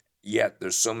side. Yet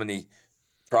there's so many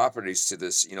properties to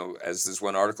this. As this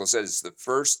one article says, it's the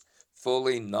first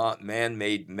fully not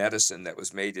man-made medicine that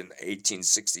was made in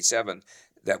 1867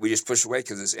 that we just push away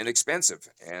because it's inexpensive.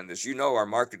 And as you know,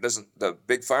 the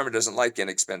big pharma doesn't like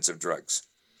inexpensive drugs.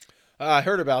 I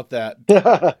heard about that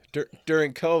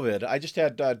during COVID. I just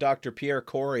had Dr. Pierre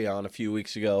Corey on a few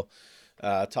weeks ago,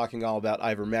 talking all about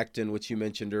ivermectin, which you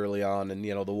mentioned early on, and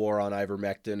the war on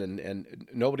ivermectin, and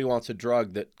nobody wants a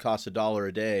drug that costs $1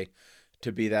 a day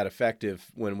to be that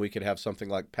effective when we could have something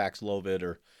like Paxlovid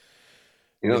or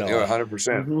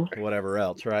 100%. whatever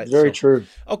else, right? Very true.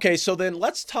 Okay, so then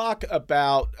let's talk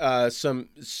about some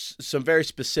very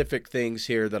specific things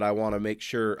here that I want to make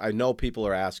sure. I know people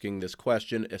are asking this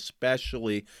question,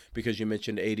 especially because you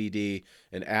mentioned ADD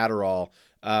and Adderall.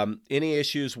 Any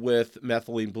issues with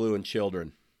methylene blue in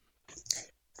children?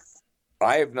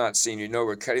 I have not seen,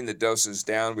 we're cutting the doses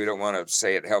down. We don't want to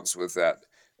say it helps with that.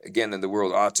 Again, in the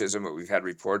world of autism, but we've had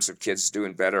reports of kids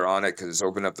doing better on it because it's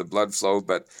opened up the blood flow.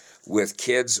 But with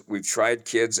kids, we've tried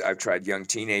kids. I've tried young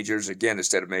teenagers. Again,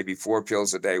 instead of maybe 4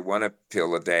 pills a day, 1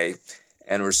 pill a day,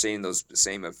 and we're seeing those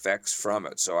same effects from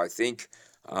it. So I think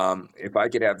if I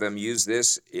could have them use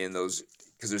this in those,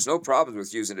 because there's no problem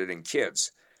with using it in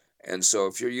kids. And so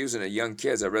if you're using a young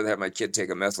kids, I'd rather have my kid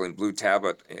take a methylene blue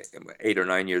tablet at 8 or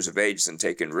 9 years of age than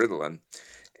taking Ritalin.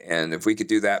 And if we could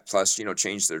do that, plus,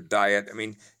 change their diet. I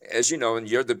mean, as you know, and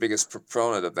you're the biggest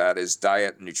proponent of that, is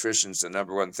diet and nutrition is the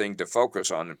number one thing to focus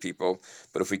on in people.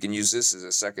 But if we can use this as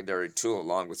a secondary tool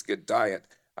along with good diet,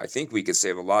 I think we could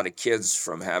save a lot of kids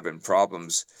from having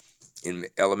problems in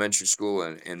elementary school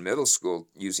and middle school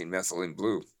using methylene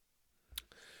blue.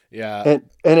 Yeah.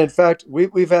 And in fact,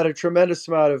 we've had a tremendous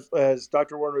amount of, as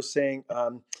Dr. Warren was saying,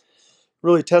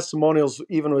 really testimonials,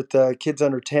 even with kids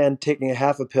under 10 taking a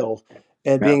half a pill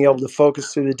and being able to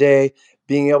focus through the day,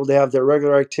 being able to have their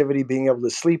regular activity, being able to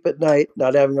sleep at night,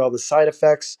 not having all the side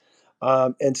effects,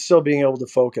 and still being able to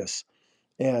focus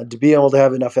and to be able to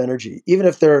have enough energy. Even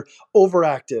if they're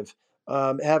overactive,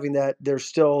 having that, they're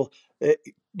still,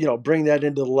 bring that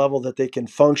into the level that they can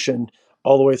function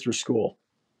all the way through school.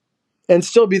 and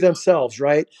still be themselves,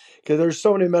 right? Because there's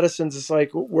so many medicines. It's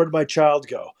like, where did my child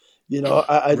go?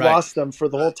 I Right. lost them for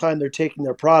the whole time they're taking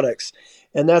their products.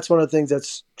 And that's one of the things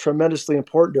that's tremendously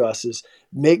important to us is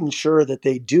making sure that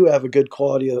they do have a good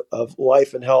quality of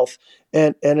life and health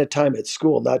and a time at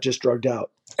school, not just drugged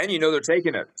out. And they're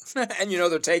taking it. And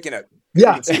they're taking it. You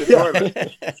Yeah. can see the Yeah. toilet.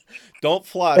 Don't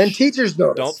flush. And teachers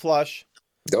Don't notice. flush.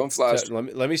 Don't flush. So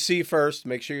let me see first.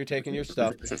 Make sure you're taking your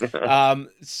stuff.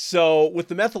 So with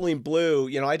the methylene blue,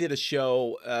 I did a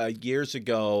show years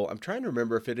ago. I'm trying to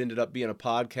remember if it ended up being a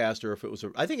podcast or if it was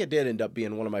I think it did end up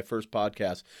being one of my first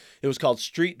podcasts. It was called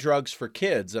Street Drugs for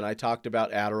Kids, and I talked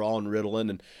about Adderall and Ritalin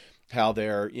and how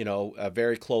they're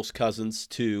very close cousins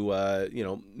to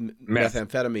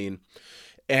methamphetamine.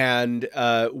 And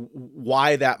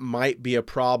why that might be a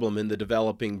problem in the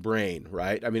developing brain,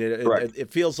 right? I mean, it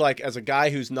feels like, as a guy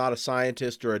who's not a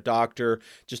scientist or a doctor,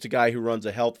 just a guy who runs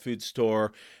a health food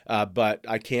store, but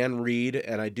I can read,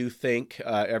 and I do think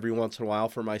every once in a while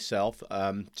for myself,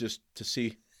 just to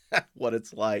see what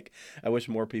it's like. I wish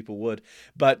more people would.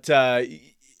 But some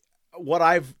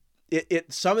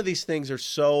of these things are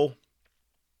so,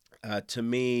 to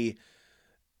me,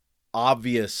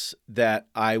 obvious that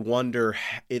I wonder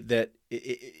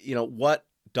what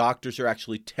doctors are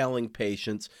actually telling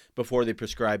patients before they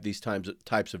prescribe these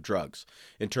types of drugs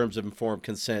in terms of informed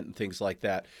consent and things like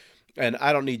that. And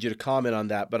I don't need you to comment on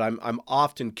that, but I'm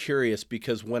often curious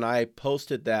because when I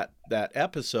posted that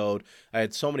episode, I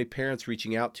had so many parents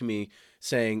reaching out to me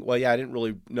saying, well, yeah, I didn't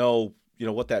really know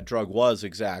what that drug was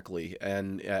exactly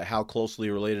and how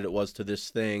closely related it was to this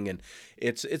thing. And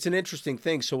it's an interesting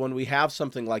thing. So when we have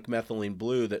something like methylene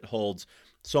blue that holds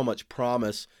so much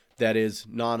promise, that is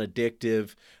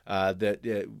non-addictive,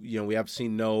 we have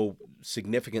seen no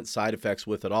significant side effects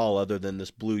with at all other than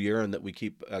this blue urine that we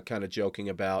keep kind of joking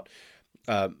about.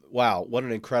 Wow, what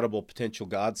an incredible potential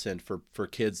godsend for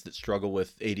kids that struggle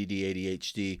with ADD,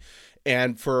 ADHD,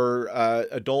 and for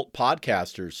adult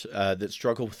podcasters that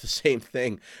struggle with the same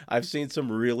thing. I've seen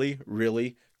some really,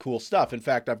 really cool stuff. In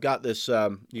fact, I've got this.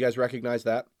 You guys recognize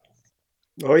that?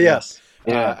 Oh, yes.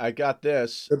 Yeah. I got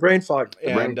this. The brain fog.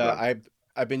 And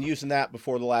I've been using that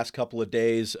before the last couple of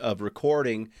days of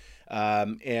recording,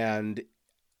 and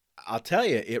I'll tell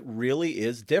you, it really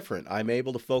is different. I'm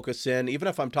able to focus in, even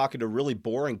if I'm talking to really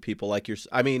boring people like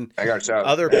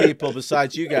other people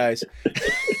besides you guys.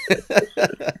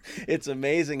 It's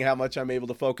amazing how much I'm able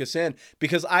to focus in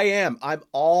because I'm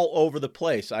all over the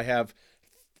place. I have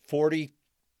 40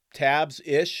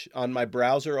 tabs-ish on my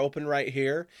browser open right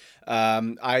here.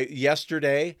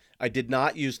 Yesterday, I did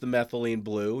not use the methylene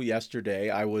blue. Yesterday,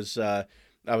 I was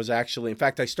actually, in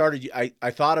fact,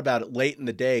 I thought about it late in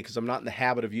the day because I'm not in the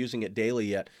habit of using it daily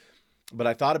yet, but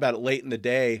I thought about it late in the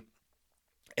day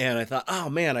and I thought, oh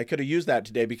man, I could have used that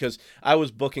today because I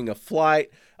was booking a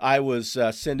flight. I was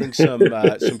sending some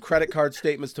credit card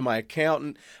statements to my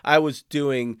accountant. I was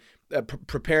doing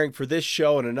preparing for this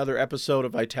show and another episode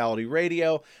of Vitality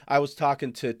Radio. I was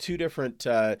talking to two different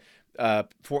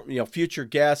future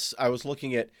guests. I was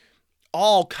looking at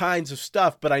all kinds of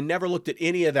stuff, but I never looked at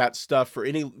any of that stuff for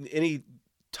any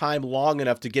time long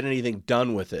enough to get anything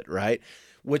done with it, right?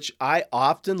 Which I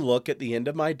often look at the end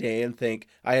of my day and think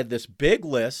I had this big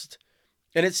list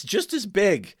and it's just as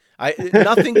big.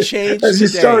 Nothing changed as you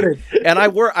today. Started. And I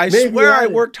swear I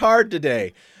worked hard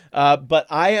today. But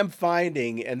I am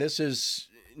finding, and this is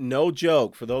no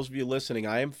joke for those of you listening,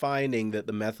 I am finding that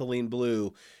the methylene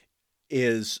blue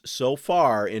is so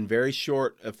far in a very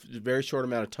short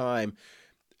amount of time,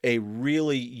 a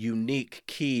really unique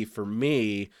key for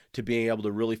me to being able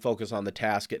to really focus on the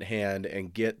task at hand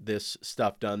and get this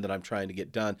stuff done that I'm trying to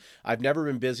get done. I've never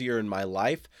been busier in my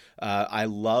life. I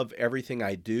love everything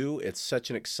I do. It's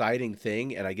such an exciting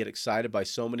thing, and I get excited by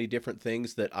so many different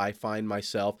things that I find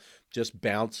myself just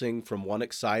bouncing from one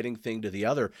exciting thing to the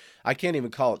other. I can't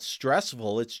even call it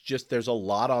stressful. It's just there's a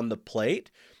lot on the plate.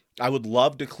 I would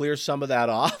love to clear some of that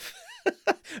off.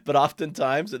 But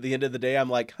oftentimes at the end of the day, I'm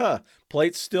like,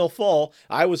 plate's still full.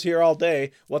 I was here all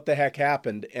day. What the heck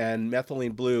happened? And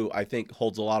methylene blue, I think,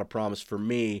 holds a lot of promise for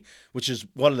me, which is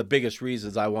one of the biggest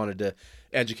reasons I wanted to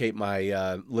educate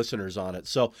my listeners on it.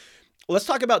 So let's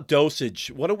talk about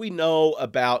dosage. What do we know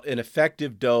about an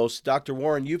effective dose? Dr.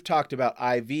 Warren, you've talked about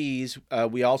IVs.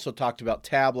 We also talked about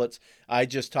tablets. I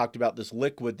just talked about this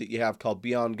liquid that you have called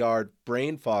Beyond Guard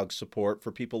brain fog support for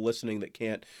people listening that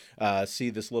can't see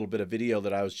this little bit of video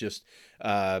that I was just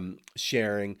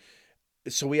sharing.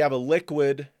 So we have a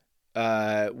liquid.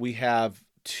 We have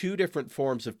two different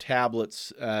forms of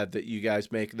tablets that you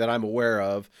guys make that I'm aware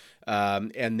of,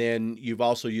 and then you've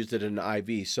also used it in an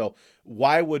IV. So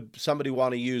why would somebody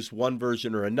want to use one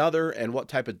version or another, and what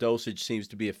type of dosage seems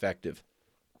to be effective?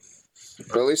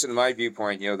 Well, at least in my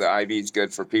viewpoint, the IV is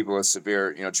good for people with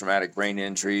severe, traumatic brain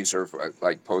injuries or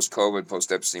like post-COVID,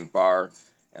 post-Epstein-Barr,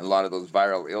 and a lot of those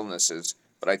viral illnesses.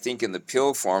 But I think in the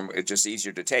pill form, it's just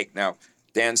easier to take. Now,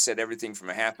 Dan said everything from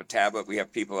a half a tablet. We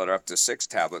have people that are up to 6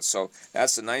 tablets. So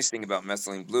that's the nice thing about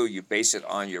Methylene Blue. You base it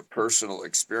on your personal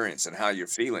experience and how you're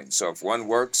feeling. So if one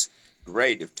works,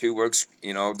 great. If 2 works,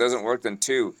 doesn't work, then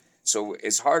 2. So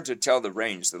it's hard to tell the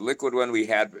range. The liquid one we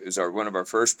had is one of our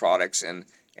first products,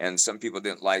 and some people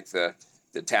didn't like the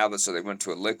tablets, so they went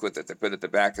to a liquid that they put at the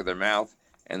back of their mouth.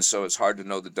 And so it's hard to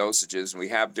know the dosages. And we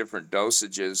have different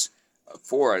dosages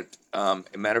for it. A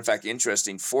matter of fact,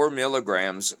 interesting, 4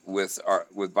 milligrams with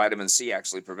vitamin C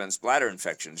actually prevents bladder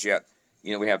infections. Yet,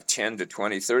 we have 10 to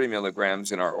 20, 30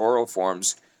 milligrams in our oral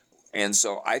forms. And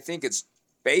so I think it's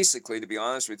basically, to be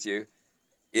honest with you,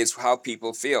 it's how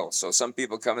people feel. So some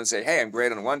people come and say, hey, I'm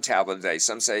great on 1 tablet a day.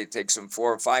 Some say take some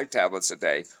 4 or 5 tablets a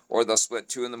day, or they'll split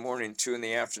 2 in the morning, 2 in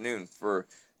the afternoon. For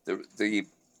the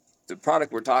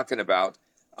product we're talking about,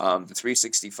 the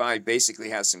 365 basically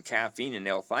has some caffeine and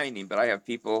L-theanine, but I have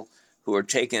people who are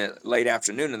taking it late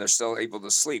afternoon and they're still able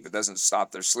to sleep. It doesn't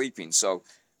stop their sleeping. So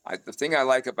the thing I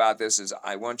like about this is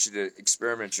I want you to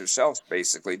experiment yourself,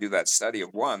 basically do that study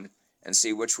of 1 and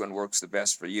see which one works the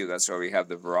best for you. That's why we have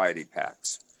the variety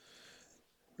packs.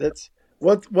 That's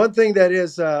one thing that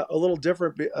is a little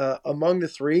different among the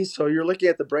 3. So you're looking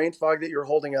at the brain fog that you're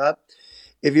holding up.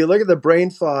 If you look at the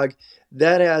brain fog,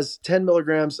 that has 10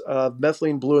 milligrams of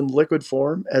methylene blue in liquid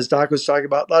form, as Doc was talking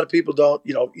about. A lot of people don't,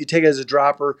 you take it as a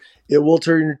dropper, it will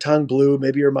turn your tongue blue,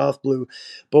 maybe your mouth blue.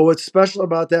 But what's special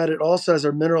about that, it also has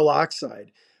a mineral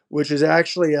oxide, which is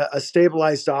actually a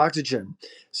stabilized oxygen.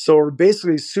 So we're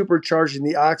basically supercharging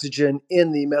the oxygen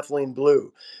in the methylene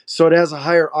blue. So it has a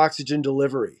higher oxygen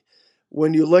delivery.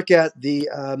 When you look at the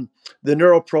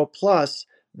NeuroPro Plus,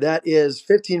 that is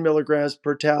 15 milligrams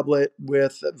per tablet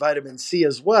with vitamin C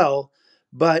as well,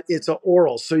 but it's an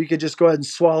oral. So you could just go ahead and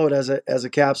swallow it as a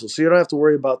capsule. So you don't have to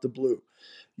worry about the blue,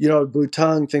 blue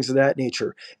tongue, things of that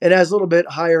nature. It has a little bit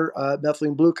higher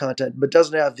methylene blue content, but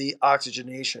doesn't have the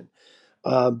oxygenation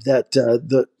that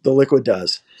the liquid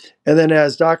does. And then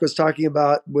as Doc was talking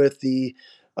about with the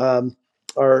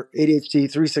our ADHD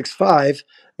 365,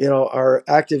 our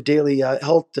active daily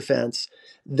health defense,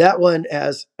 that one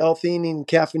has L-theanine and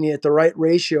caffeine at the right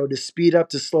ratio to speed up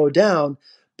to slow down,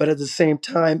 but at the same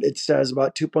time, it says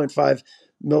about 2.5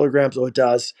 milligrams, it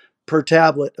does, per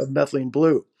tablet of methylene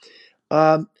blue.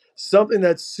 Something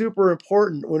that's super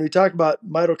important when we talk about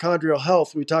mitochondrial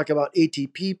health, we talk about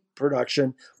ATP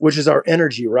production, which is our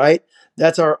energy, right?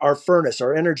 That's our furnace,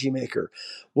 our energy maker.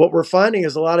 What we're finding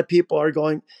is a lot of people are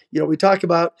going, we talk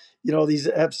about, these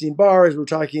Epstein-Barrs, we're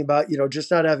talking about,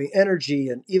 just not having energy.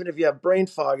 And even if you have brain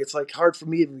fog, it's like hard for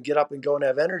me to even get up and go and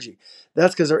have energy.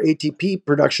 That's because our ATP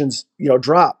production's,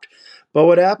 dropped. But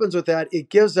what happens with that, it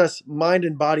gives us mind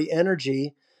and body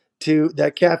energy to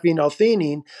that caffeine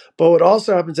L-theanine. But what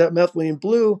also happens, that methylene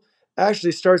blue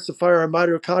actually starts to fire our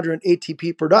mitochondria and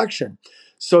ATP production.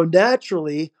 So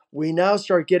naturally, we now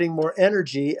start getting more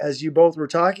energy, as you both were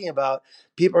talking about.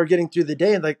 People are getting through the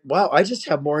day and like, wow, I just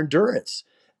have more endurance.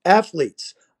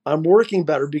 Athletes, I'm working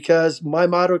better because my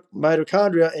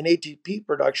mitochondria and ATP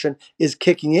production is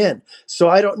kicking in. So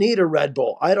I don't need a Red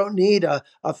Bull. I don't need a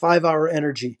 5-hour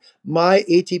energy. My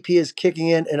ATP is kicking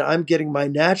in and I'm getting my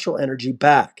natural energy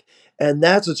back. And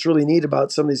that's what's really neat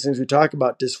about some of these things we talk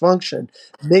about, dysfunction,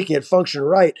 making it function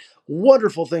right.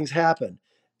 Wonderful things happen.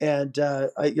 And,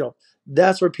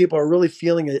 that's where people are really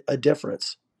feeling a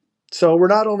difference. So we're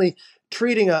not only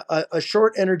treating a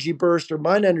short energy burst or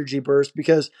mind energy burst,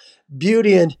 because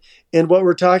beauty in what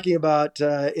we're talking about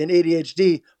in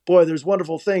ADHD, boy, there's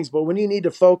wonderful things. But when you need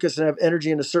to focus and have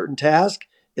energy in a certain task,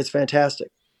 it's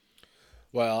fantastic.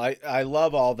 Well, I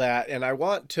love all that. And I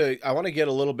want to get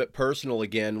a little bit personal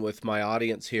again with my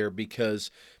audience here, because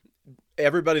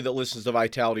everybody that listens to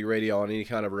Vitality Radio on any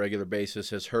kind of a regular basis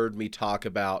has heard me talk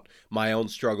about my own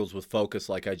struggles with focus,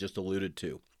 like I just alluded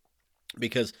to.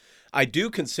 Because I do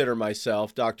consider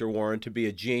myself, Dr. Warren, to be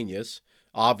a genius,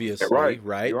 obviously,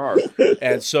 right? You are.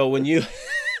 And so when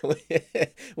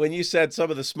you said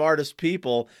some of the smartest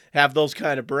people have those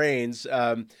kind of brains,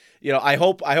 I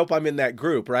hope I'm in that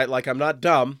group, right? Like, I'm not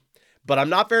dumb, but I'm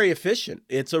not very efficient.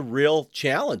 It's a real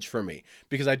challenge for me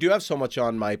because I do have so much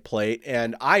on my plate.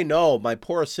 And I know my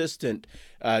poor assistant,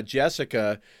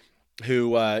 Jessica,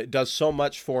 who does so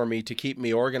much for me to keep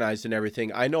me organized and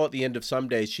everything. I know at the end of some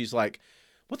days, she's like,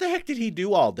 what the heck did he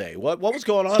do all day? What was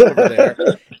going on over there?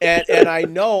 And I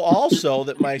know also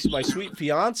that my sweet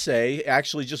fiance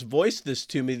actually just voiced this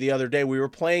to me the other day. We were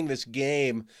playing this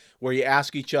game where you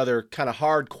ask each other kind of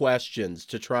hard questions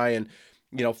to try and,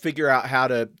 figure out how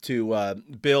to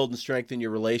build and strengthen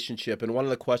your relationship. And one of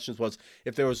the questions was,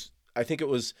 if there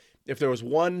was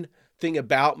one thing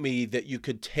about me that you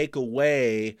could take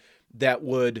away that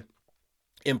would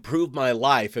improve my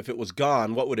life, if it was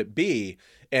gone, what would it be?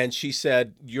 And she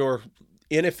said, your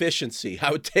inefficiency.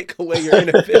 I would take away your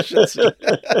inefficiency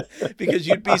because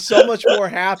you'd be so much more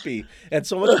happy and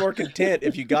so much more content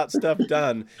if you got stuff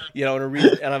done, in a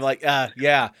reason. And I'm like,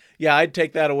 yeah, I'd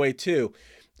take that away too.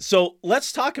 So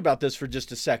let's talk about this for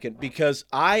just a second, because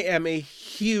I am a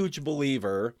huge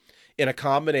believer in a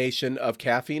combination of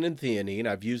caffeine and theanine.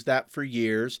 I've used that for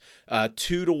years.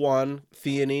 2-to-1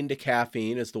 theanine to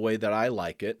caffeine is the way that I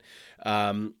like it.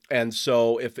 And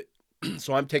so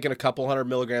so I'm taking a couple 100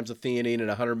 milligrams of theanine and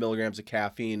 100 milligrams of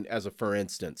caffeine for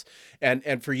instance.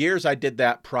 And for years I did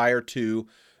that prior to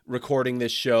recording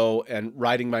this show and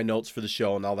writing my notes for the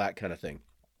show and all that kind of thing.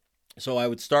 So I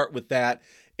would start with that,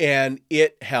 and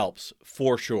it helps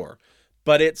for sure.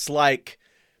 But it's like,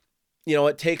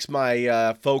 it takes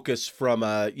my focus from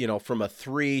a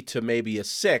 3 to maybe a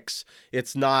 6.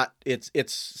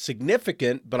 It's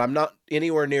significant, but I'm not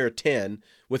anywhere near a 10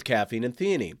 with caffeine and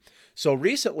theanine. So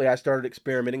recently I started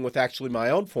experimenting with actually my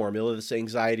own formula, this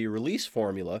anxiety release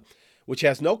formula, which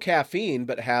has no caffeine,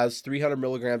 but has 300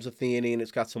 milligrams of theanine.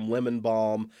 It's got some lemon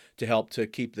balm to help to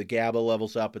keep the GABA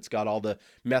levels up. It's got all the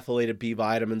methylated B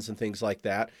vitamins and things like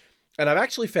that. And I've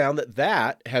actually found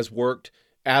that has worked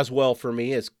as well for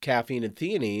me as caffeine and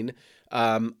theanine.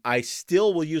 I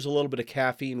still will use a little bit of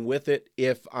caffeine with it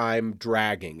if I'm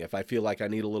dragging, if I feel like I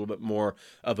need a little bit more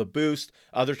of a boost.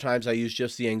 Other times I use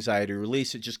just the anxiety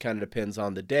release. It just kind of depends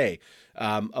on the day.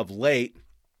 Of late,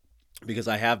 because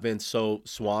I have been so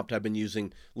swamped, I've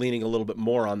been leaning a little bit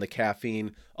more on the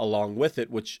caffeine along with it,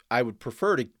 which I would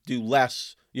prefer to do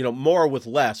less, more with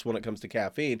less when it comes to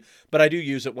caffeine, but I do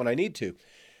use it when I need to.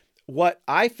 What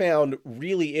I found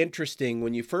really interesting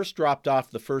when you first dropped off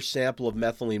the first sample of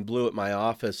methylene blue at my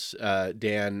office,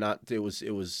 Dan,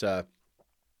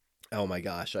 oh my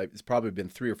gosh, it's probably been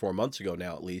 3 or 4 months ago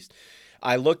now at least.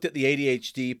 I looked at the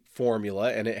ADHD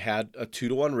formula, and it had a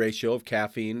 2-to-1 ratio of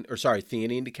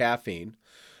theanine to caffeine,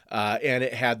 and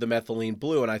it had the methylene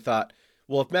blue. And I thought,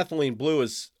 well, if methylene blue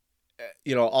is,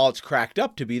 all it's cracked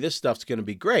up to be, this stuff's going to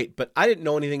be great. But I didn't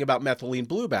know anything about methylene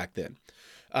blue back then.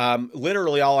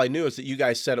 Literally all I knew is that you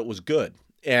guys said it was good.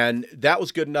 And that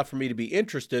was good enough for me to be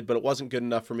interested, but it wasn't good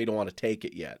enough for me to want to take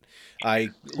it yet. I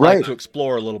like to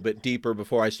explore a little bit deeper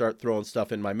before I start throwing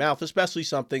stuff in my mouth, especially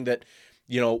something that,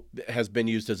 has been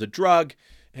used as a drug,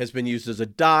 has been used as a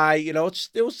dye. It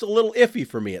was a little iffy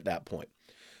for me at that point.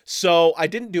 So I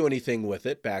didn't do anything with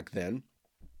it back then.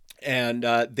 And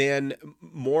then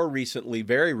more recently,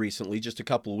 very recently, just a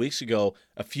couple of weeks ago,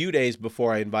 a few days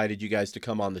before I invited you guys to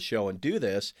come on the show and do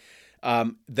this,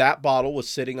 that bottle was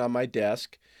sitting on my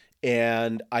desk,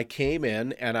 and I came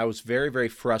in and I was very, very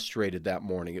frustrated that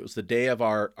morning. It was the day of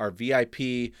our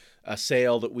VIP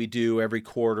sale that we do every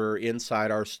quarter inside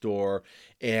our store.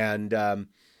 And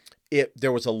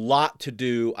there was a lot to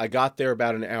do. I got there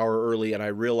about an hour early, and I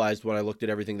realized when I looked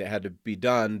at everything that had to be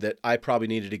done that I probably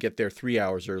needed to get there 3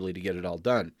 hours early to get it all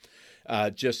done.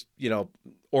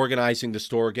 Organizing the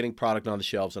store, getting product on the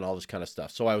shelves and all this kind of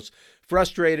stuff. So I was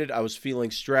frustrated. I was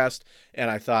feeling stressed, and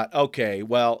I thought, okay,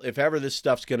 well, if ever this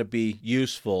stuff's going to be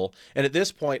useful. And at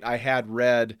this point I had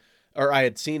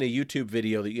seen a YouTube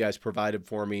video that you guys provided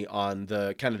for me on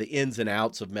the kind of the ins and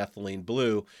outs of methylene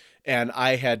blue. And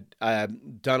I had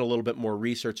done a little bit more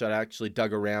research. I actually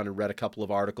dug around and read a couple of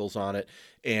articles on it.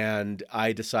 And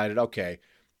I decided, okay,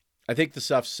 I think the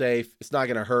stuff's safe. It's not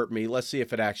going to hurt me. Let's see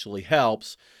if it actually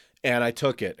helps. And I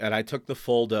took it. And I took the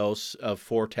full dose of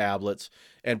 4 tablets.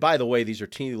 And by the way, these are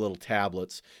teeny little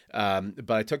tablets. But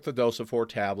I took the dose of 4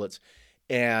 tablets.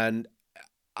 And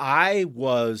I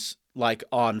was like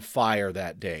on fire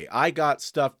that day. I got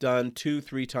stuff done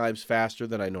 2-3 times faster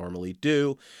than I normally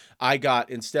do.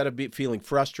 Instead of feeling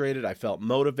frustrated, I felt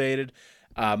motivated.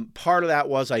 Part of that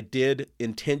was I did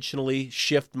intentionally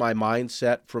shift my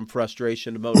mindset from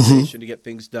frustration to motivation to get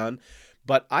things done.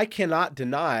 But I cannot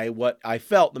deny what I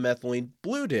felt the methylene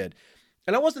blue did.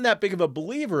 And I wasn't that big of a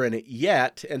believer in it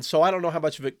yet, and so I don't know how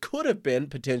much of it could have been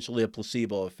potentially a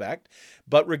placebo effect.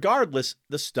 But regardless,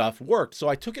 the stuff worked. So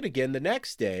I took it again the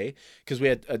next day because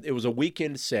it was a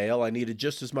weekend sale. I needed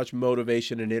just as much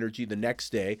motivation and energy the next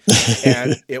day,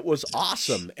 and it was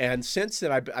awesome. And since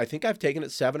then, I think I've taken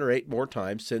it 7 or 8 more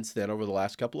times since then over the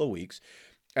last couple of weeks.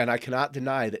 And I cannot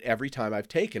deny that every time I've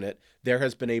taken it, there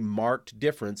has been a marked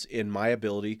difference in my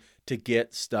ability to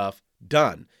get stuff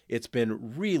done. It's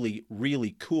been really,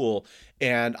 really cool.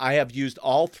 And I have used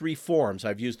all three forms.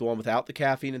 I've used the one without the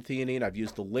caffeine and theanine. I've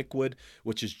used the liquid,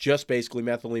 which is just basically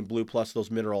methylene blue plus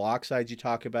those mineral oxides you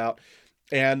talk about,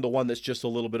 and the one that's just a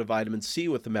little bit of vitamin C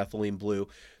with the methylene blue.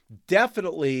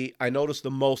 Definitely, I noticed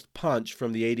the most punch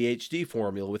from the ADHD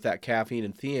formula with that caffeine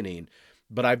and theanine.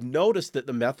 But I've noticed that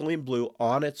the methylene blue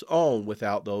on its own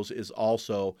without those is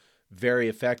also very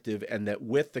effective, and that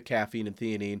with the caffeine and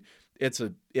theanine, it's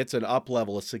an up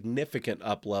level, a significant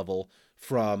up level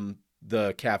from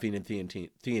the caffeine and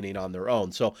theanine on their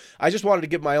own. So I just wanted to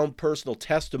give my own personal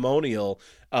testimonial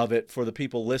of it for the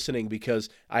people listening, because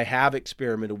I have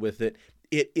experimented with it.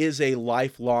 It is a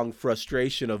lifelong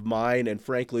frustration of mine and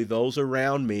frankly those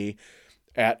around me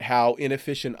at how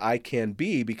inefficient I can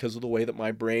be because of the way that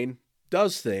my brain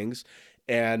does things.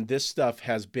 And this stuff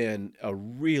has been a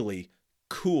really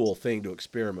cool thing to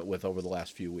experiment with over the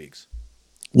last few weeks.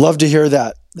 Love to hear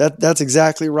that. That's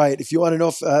exactly right. If you want to know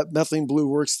if methylene blue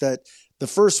works, that the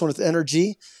first one with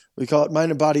energy, we call it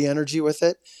mind and body energy with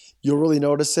it, you'll really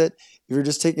notice it. If you're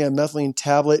just taking a methylene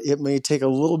tablet, it may take a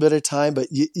little bit of time, but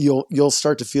you'll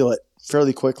start to feel it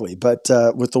fairly quickly. But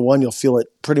with the one, you'll feel it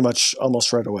pretty much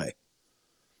almost right away.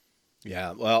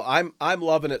 Yeah, well, I'm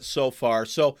loving it so far.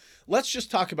 So let's just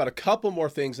talk about a couple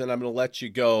more things, and I'm going to let you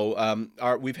go.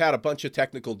 We've had a bunch of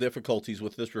technical difficulties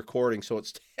with this recording, so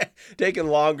it's taken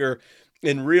longer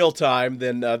in real time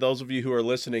than those of you who are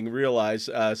listening realize.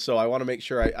 So I want to make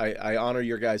sure I honor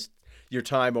your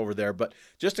time over there. But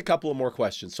just a couple of more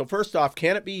questions. So first off,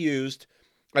 can it be used?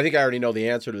 I think I already know the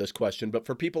answer to this question, but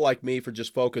for people like me, for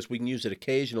just focus, we can use it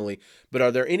occasionally. But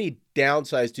are there any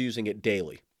downsides to using it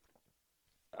daily?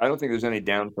 I don't think there's any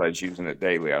downsides using it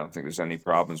daily. I don't think there's any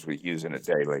problems with using it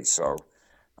daily. So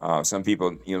some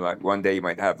people, like one day you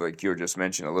might have, like you were just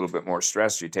mentioned, a little bit more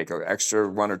stress. You take an extra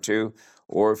one or two,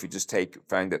 or if you just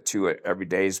find that two every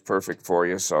day is perfect for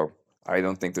you. So I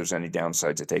don't think there's any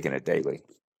downside to taking it daily.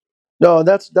 No,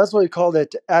 that's what we call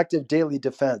it, active daily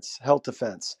defense, health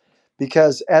defense,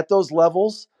 because at those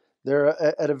levels, they're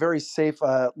at a very safe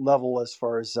level as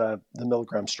far as the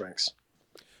milligram strengths.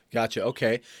 Gotcha.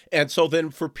 Okay. And so then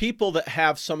for people that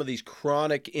have some of these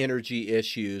chronic energy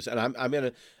issues, and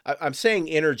I'm saying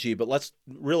energy, but let's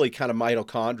really kind of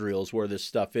mitochondrial is where this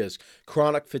stuff is.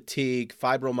 Chronic fatigue,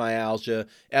 fibromyalgia,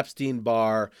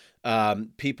 Epstein-Barr,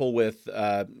 people with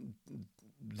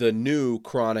the new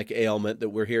chronic ailment that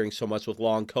we're hearing so much with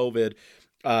long COVID,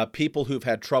 people who've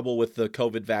had trouble with the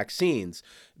COVID vaccines.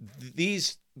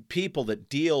 These people that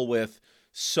deal with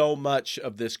so much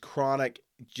of this chronic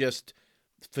just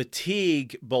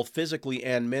fatigue, both physically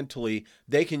and mentally,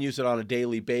 they can use it on a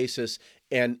daily basis.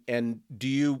 And do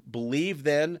you believe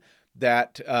then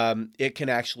that it can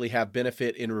actually have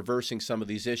benefit in reversing some of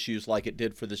these issues like it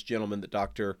did for this gentleman that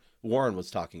Dr. Warren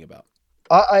was talking about?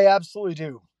 I absolutely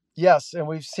do. Yes. And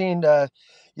we've seen,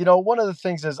 one of the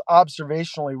things is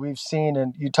observationally we've seen,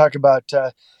 and you talk about,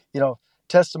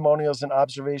 testimonials and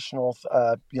observational,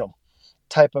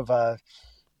 type of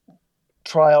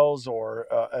trials or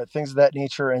things of that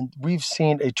nature. And we've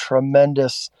seen a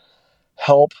tremendous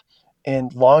help in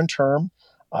long-term,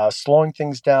 slowing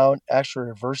things down, actually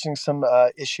reversing some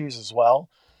issues as well.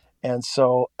 And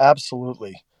so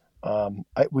absolutely,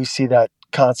 we see that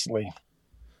constantly.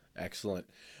 Excellent.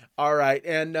 All right,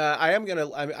 and I am gonna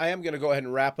go ahead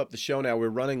and wrap up the show now. We're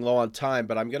running low on time,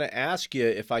 but I'm gonna ask you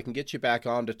if I can get you back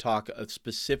on to talk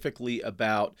specifically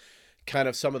about kind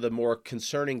of some of the more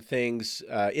concerning things,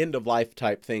 end of life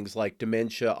type things like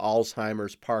dementia,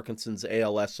 Alzheimer's, Parkinson's,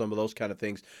 ALS, some of those kind of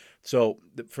things. So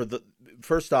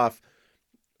first off,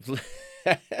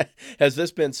 has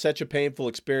this been such a painful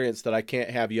experience that I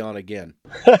can't have you on again?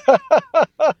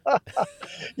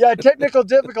 Yeah, technical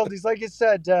difficulties, like you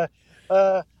said,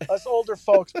 us older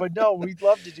folks, but no, we'd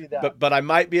love to do that. But I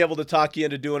might be able to talk you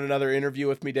into doing another interview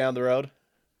with me down the road.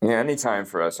 Yeah, anytime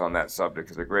for us on that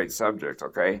subject is a great subject,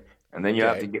 okay? And then you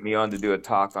have to get me on to do a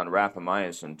talk on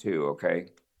rapamycin too, okay?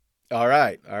 All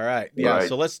right. Yeah, Right.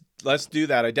 so let's do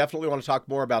that. I definitely want to talk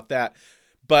more about that.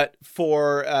 But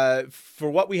for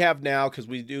what we have now, because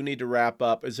we do need to wrap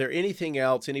up, is there anything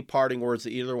else, any parting words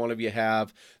that either one of you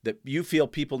have that you feel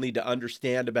people need to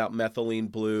understand about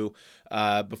methylene blue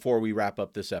before we wrap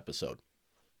up this episode?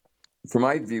 From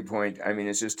my viewpoint, I mean,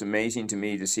 it's just amazing to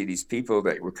me to see these people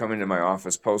that were coming to my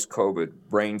office post-COVID,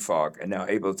 brain fog, and now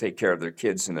able to take care of their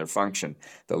kids and their function.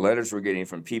 The letters we're getting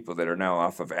from people that are now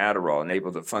off of Adderall and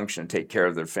able to function and take care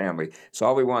of their family. So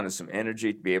all we want is some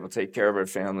energy to be able to take care of our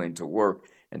family and to work,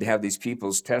 and to have these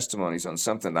people's testimonies on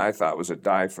something that I thought was a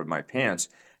dive for my pants,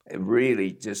 it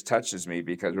really just touches me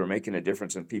because we're making a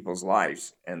difference in people's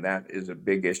lives, and that is a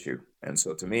big issue. And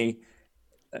so to me,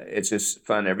 it's just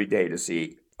fun every day to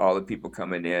see all the people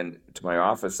coming in to my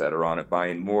office that are on it,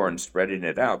 buying more and spreading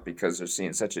it out because they're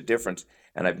seeing such a difference.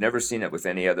 And I've never seen it with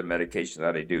any other medication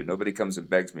that I do. Nobody comes and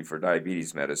begs me for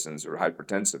diabetes medicines or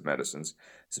hypertensive medicines.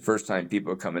 It's the first time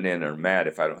people are coming in and are mad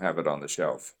if I don't have it on the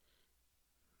shelf.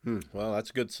 Well,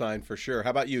 that's a good sign for sure. How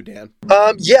about you, Dan?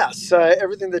 Yes,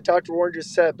 everything that Dr. Warren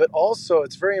just said, but also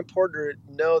it's very important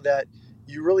to know that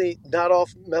not all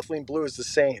methylene blue is the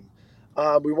same.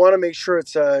 We want to make sure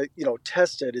it's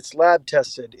tested, it's lab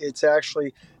tested. It's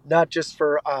actually not just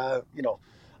for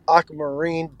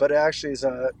aquamarine, but actually is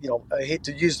I hate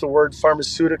to use the word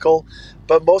pharmaceutical,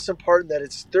 but most important that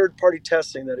it's third-party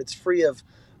testing, that it's free of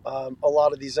a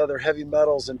lot of these other heavy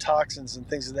metals and toxins and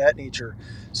things of that nature.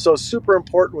 So super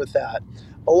important with that.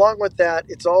 Along with that,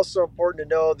 it's also important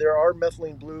to know there are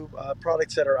methylene blue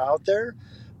products that are out there,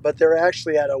 but they're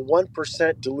actually at a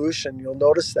 1% dilution. You'll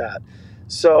notice that.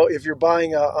 So if you're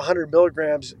buying 100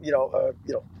 milligrams,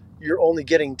 you're only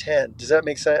getting 10. Does that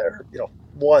make sense? Or,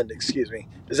 1, excuse me.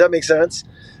 Does that make sense?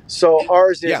 So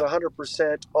ours is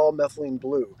 100% all methylene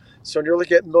blue. So when you're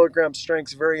looking at milligram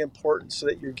strengths, very important so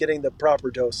that you're getting the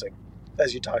proper dosing,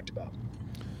 as you talked about.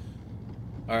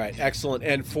 All right, excellent.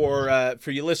 And for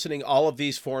you listening, all of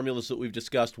these formulas that we've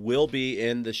discussed will be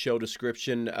in the show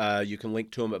description. You can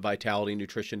link to them at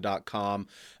vitalitynutrition.com.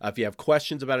 If you have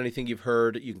questions about anything you've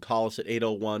heard, you can call us at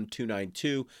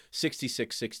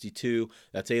 801-292-6662.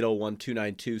 That's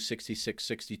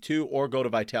 801-292-6662. Or go to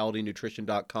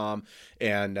vitalitynutrition.com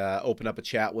and open up a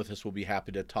chat with us. We'll be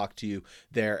happy to talk to you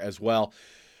there as well.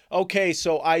 Okay,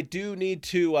 so I do need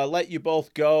to let you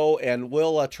both go, and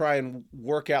we'll try and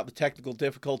work out the technical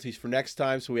difficulties for next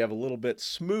time so we have a little bit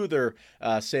smoother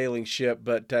sailing ship.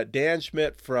 But Dan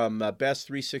Schmidt from Best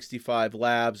 365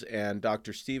 Labs and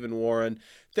Dr. Stephen Warren,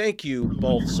 thank you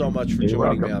both so much for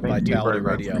joining me on Vitality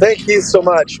Radio. Thank you so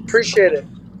much. Appreciate it.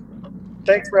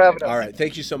 Thanks for having us. All right,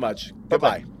 thank you so much.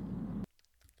 Goodbye.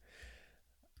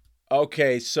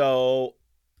 Okay, so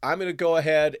I'm going to go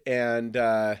ahead and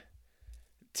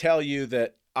tell you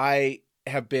that I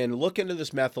have been looking into this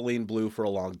methylene blue for a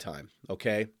long time,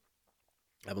 okay?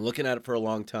 I've been looking at it for a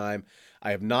long time.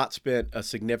 I have not spent a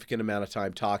significant amount of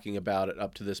time talking about it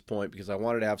up to this point because I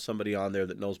wanted to have somebody on there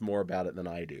that knows more about it than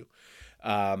I do.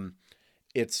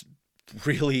 It's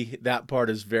really, that part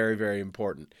is very, very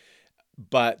important.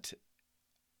 But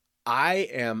I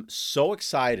am so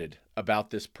excited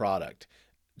about this product,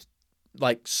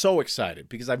 like so excited,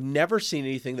 because I've never seen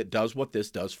anything that does what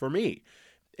this does for me.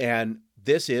 And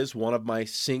this is one of my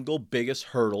single biggest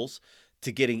hurdles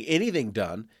to getting anything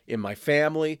done in my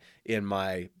family, in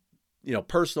my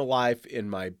personal life, in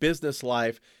my business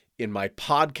life, in my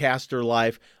podcaster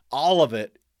life. All of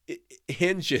it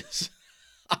hinges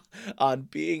on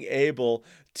being able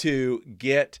to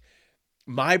get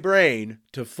my brain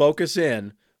to focus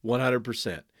in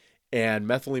 100%. And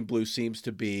methylene blue seems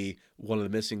to be one of the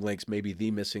missing links, maybe the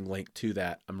missing link to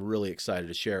that. I'm really excited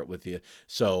to share it with you.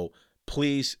 So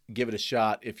please give it a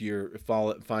shot if you're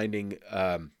finding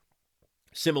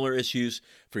similar issues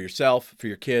for yourself, for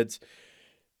your kids.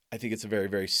 I think it's a very,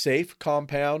 very safe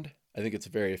compound. I think it's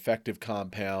a very effective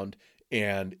compound,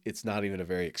 and it's not even a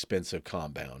very expensive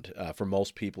compound. For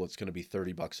most people, it's going to be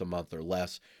 $30 a month or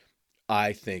less.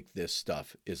 I think this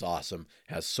stuff is awesome,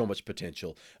 has so much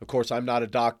potential. Of course, I'm not a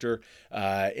doctor,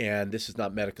 and this is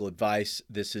not medical advice.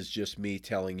 This is just me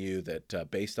telling you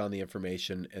that based on the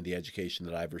information and the education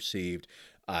that I've received,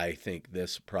 I think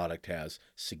this product has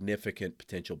significant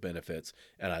potential benefits,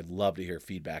 and I'd love to hear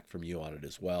feedback from you on it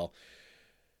as well.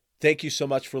 Thank you so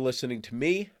much for listening to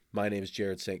me. My name is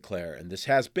Jared St. Clair, and this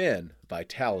has been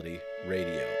Vitality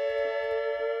Radio.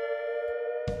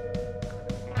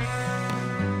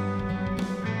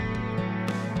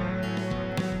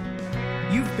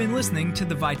 You've been listening to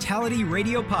the Vitality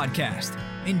Radio Podcast.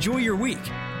 Enjoy your week.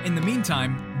 In the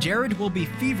meantime, Jared will be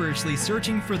feverishly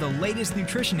searching for the latest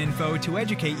nutrition info to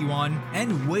educate you on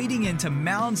and wading into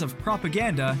mounds of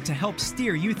propaganda to help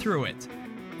steer you through it.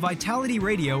 Vitality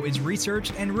Radio is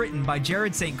researched and written by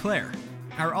Jared St. Clair.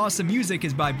 Our awesome music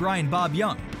is by Brian Bob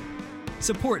Young.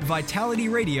 Support Vitality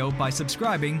Radio by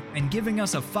subscribing and giving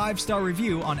us a 5-star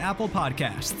review on Apple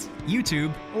Podcasts,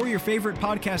 YouTube, or your favorite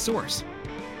podcast source.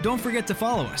 Don't forget to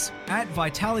follow us at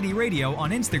Vitality Radio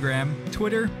on Instagram,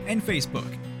 Twitter, and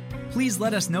Facebook. Please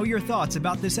let us know your thoughts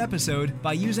about this episode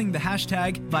by using the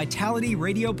hashtag Vitality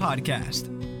Radio Podcast.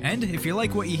 And if you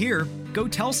like what you hear, go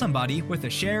tell somebody with a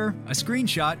share, a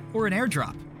screenshot, or an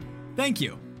airdrop. Thank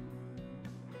you.